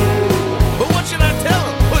you know. But what should I tell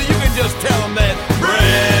them? Well, you can just tell them that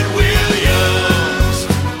Brad Williams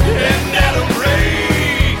and Adam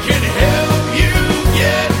Ray can help you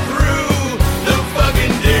get through the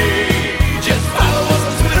fucking day. Just follow us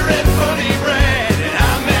on Twitter at Funny Brad, and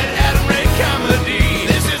I'm at Adam Ray Comedy.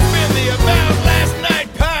 This has been the About Last Night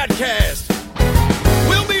podcast.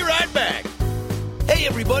 We'll be right back. Hey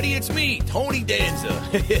everybody, it's me, Tony Danza.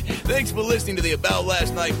 Thanks for listening to the About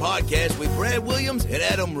Last Night podcast with Brad Williams and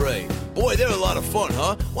Adam Ray. Boy, they're a lot of fun,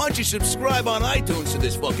 huh? Why don't you subscribe on iTunes to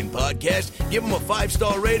this fucking podcast? Give them a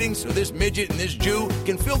 5-star rating so this midget and this Jew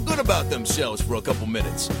can feel good about themselves for a couple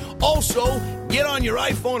minutes. Also, get on your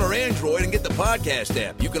iPhone or Android and get the podcast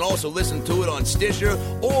app. You can also listen to it on Stitcher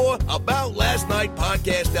or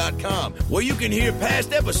aboutlastnightpodcast.com, where you can hear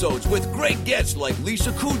past episodes with great guests like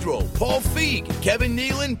Lisa Kudrow, Paul Feig, Kevin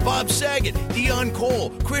Nealon, Bob Saget, Dion Cole,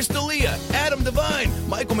 Chris D'Elia, Adam Devine,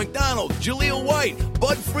 Michael McDonald, Jaleel White,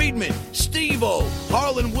 Bud Friedman, Steve-O,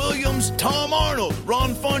 Harlan Williams, Tom Arnold,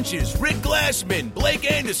 Ron Funches, Rick Glassman, Blake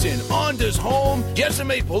Anderson, Anders Holm,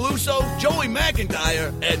 Jessime Peluso, Joey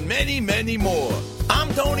McIntyre, and many, many more.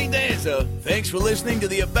 I'm Tony Danza. Thanks for listening to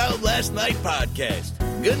the About Last Night podcast.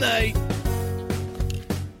 Good night.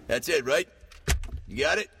 That's it, right? You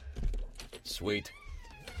got it? Sweet.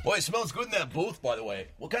 Boy, it smells good in that booth, by the way.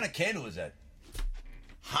 What kind of candle is that?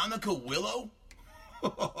 Hanukkah willow?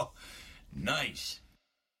 Nice.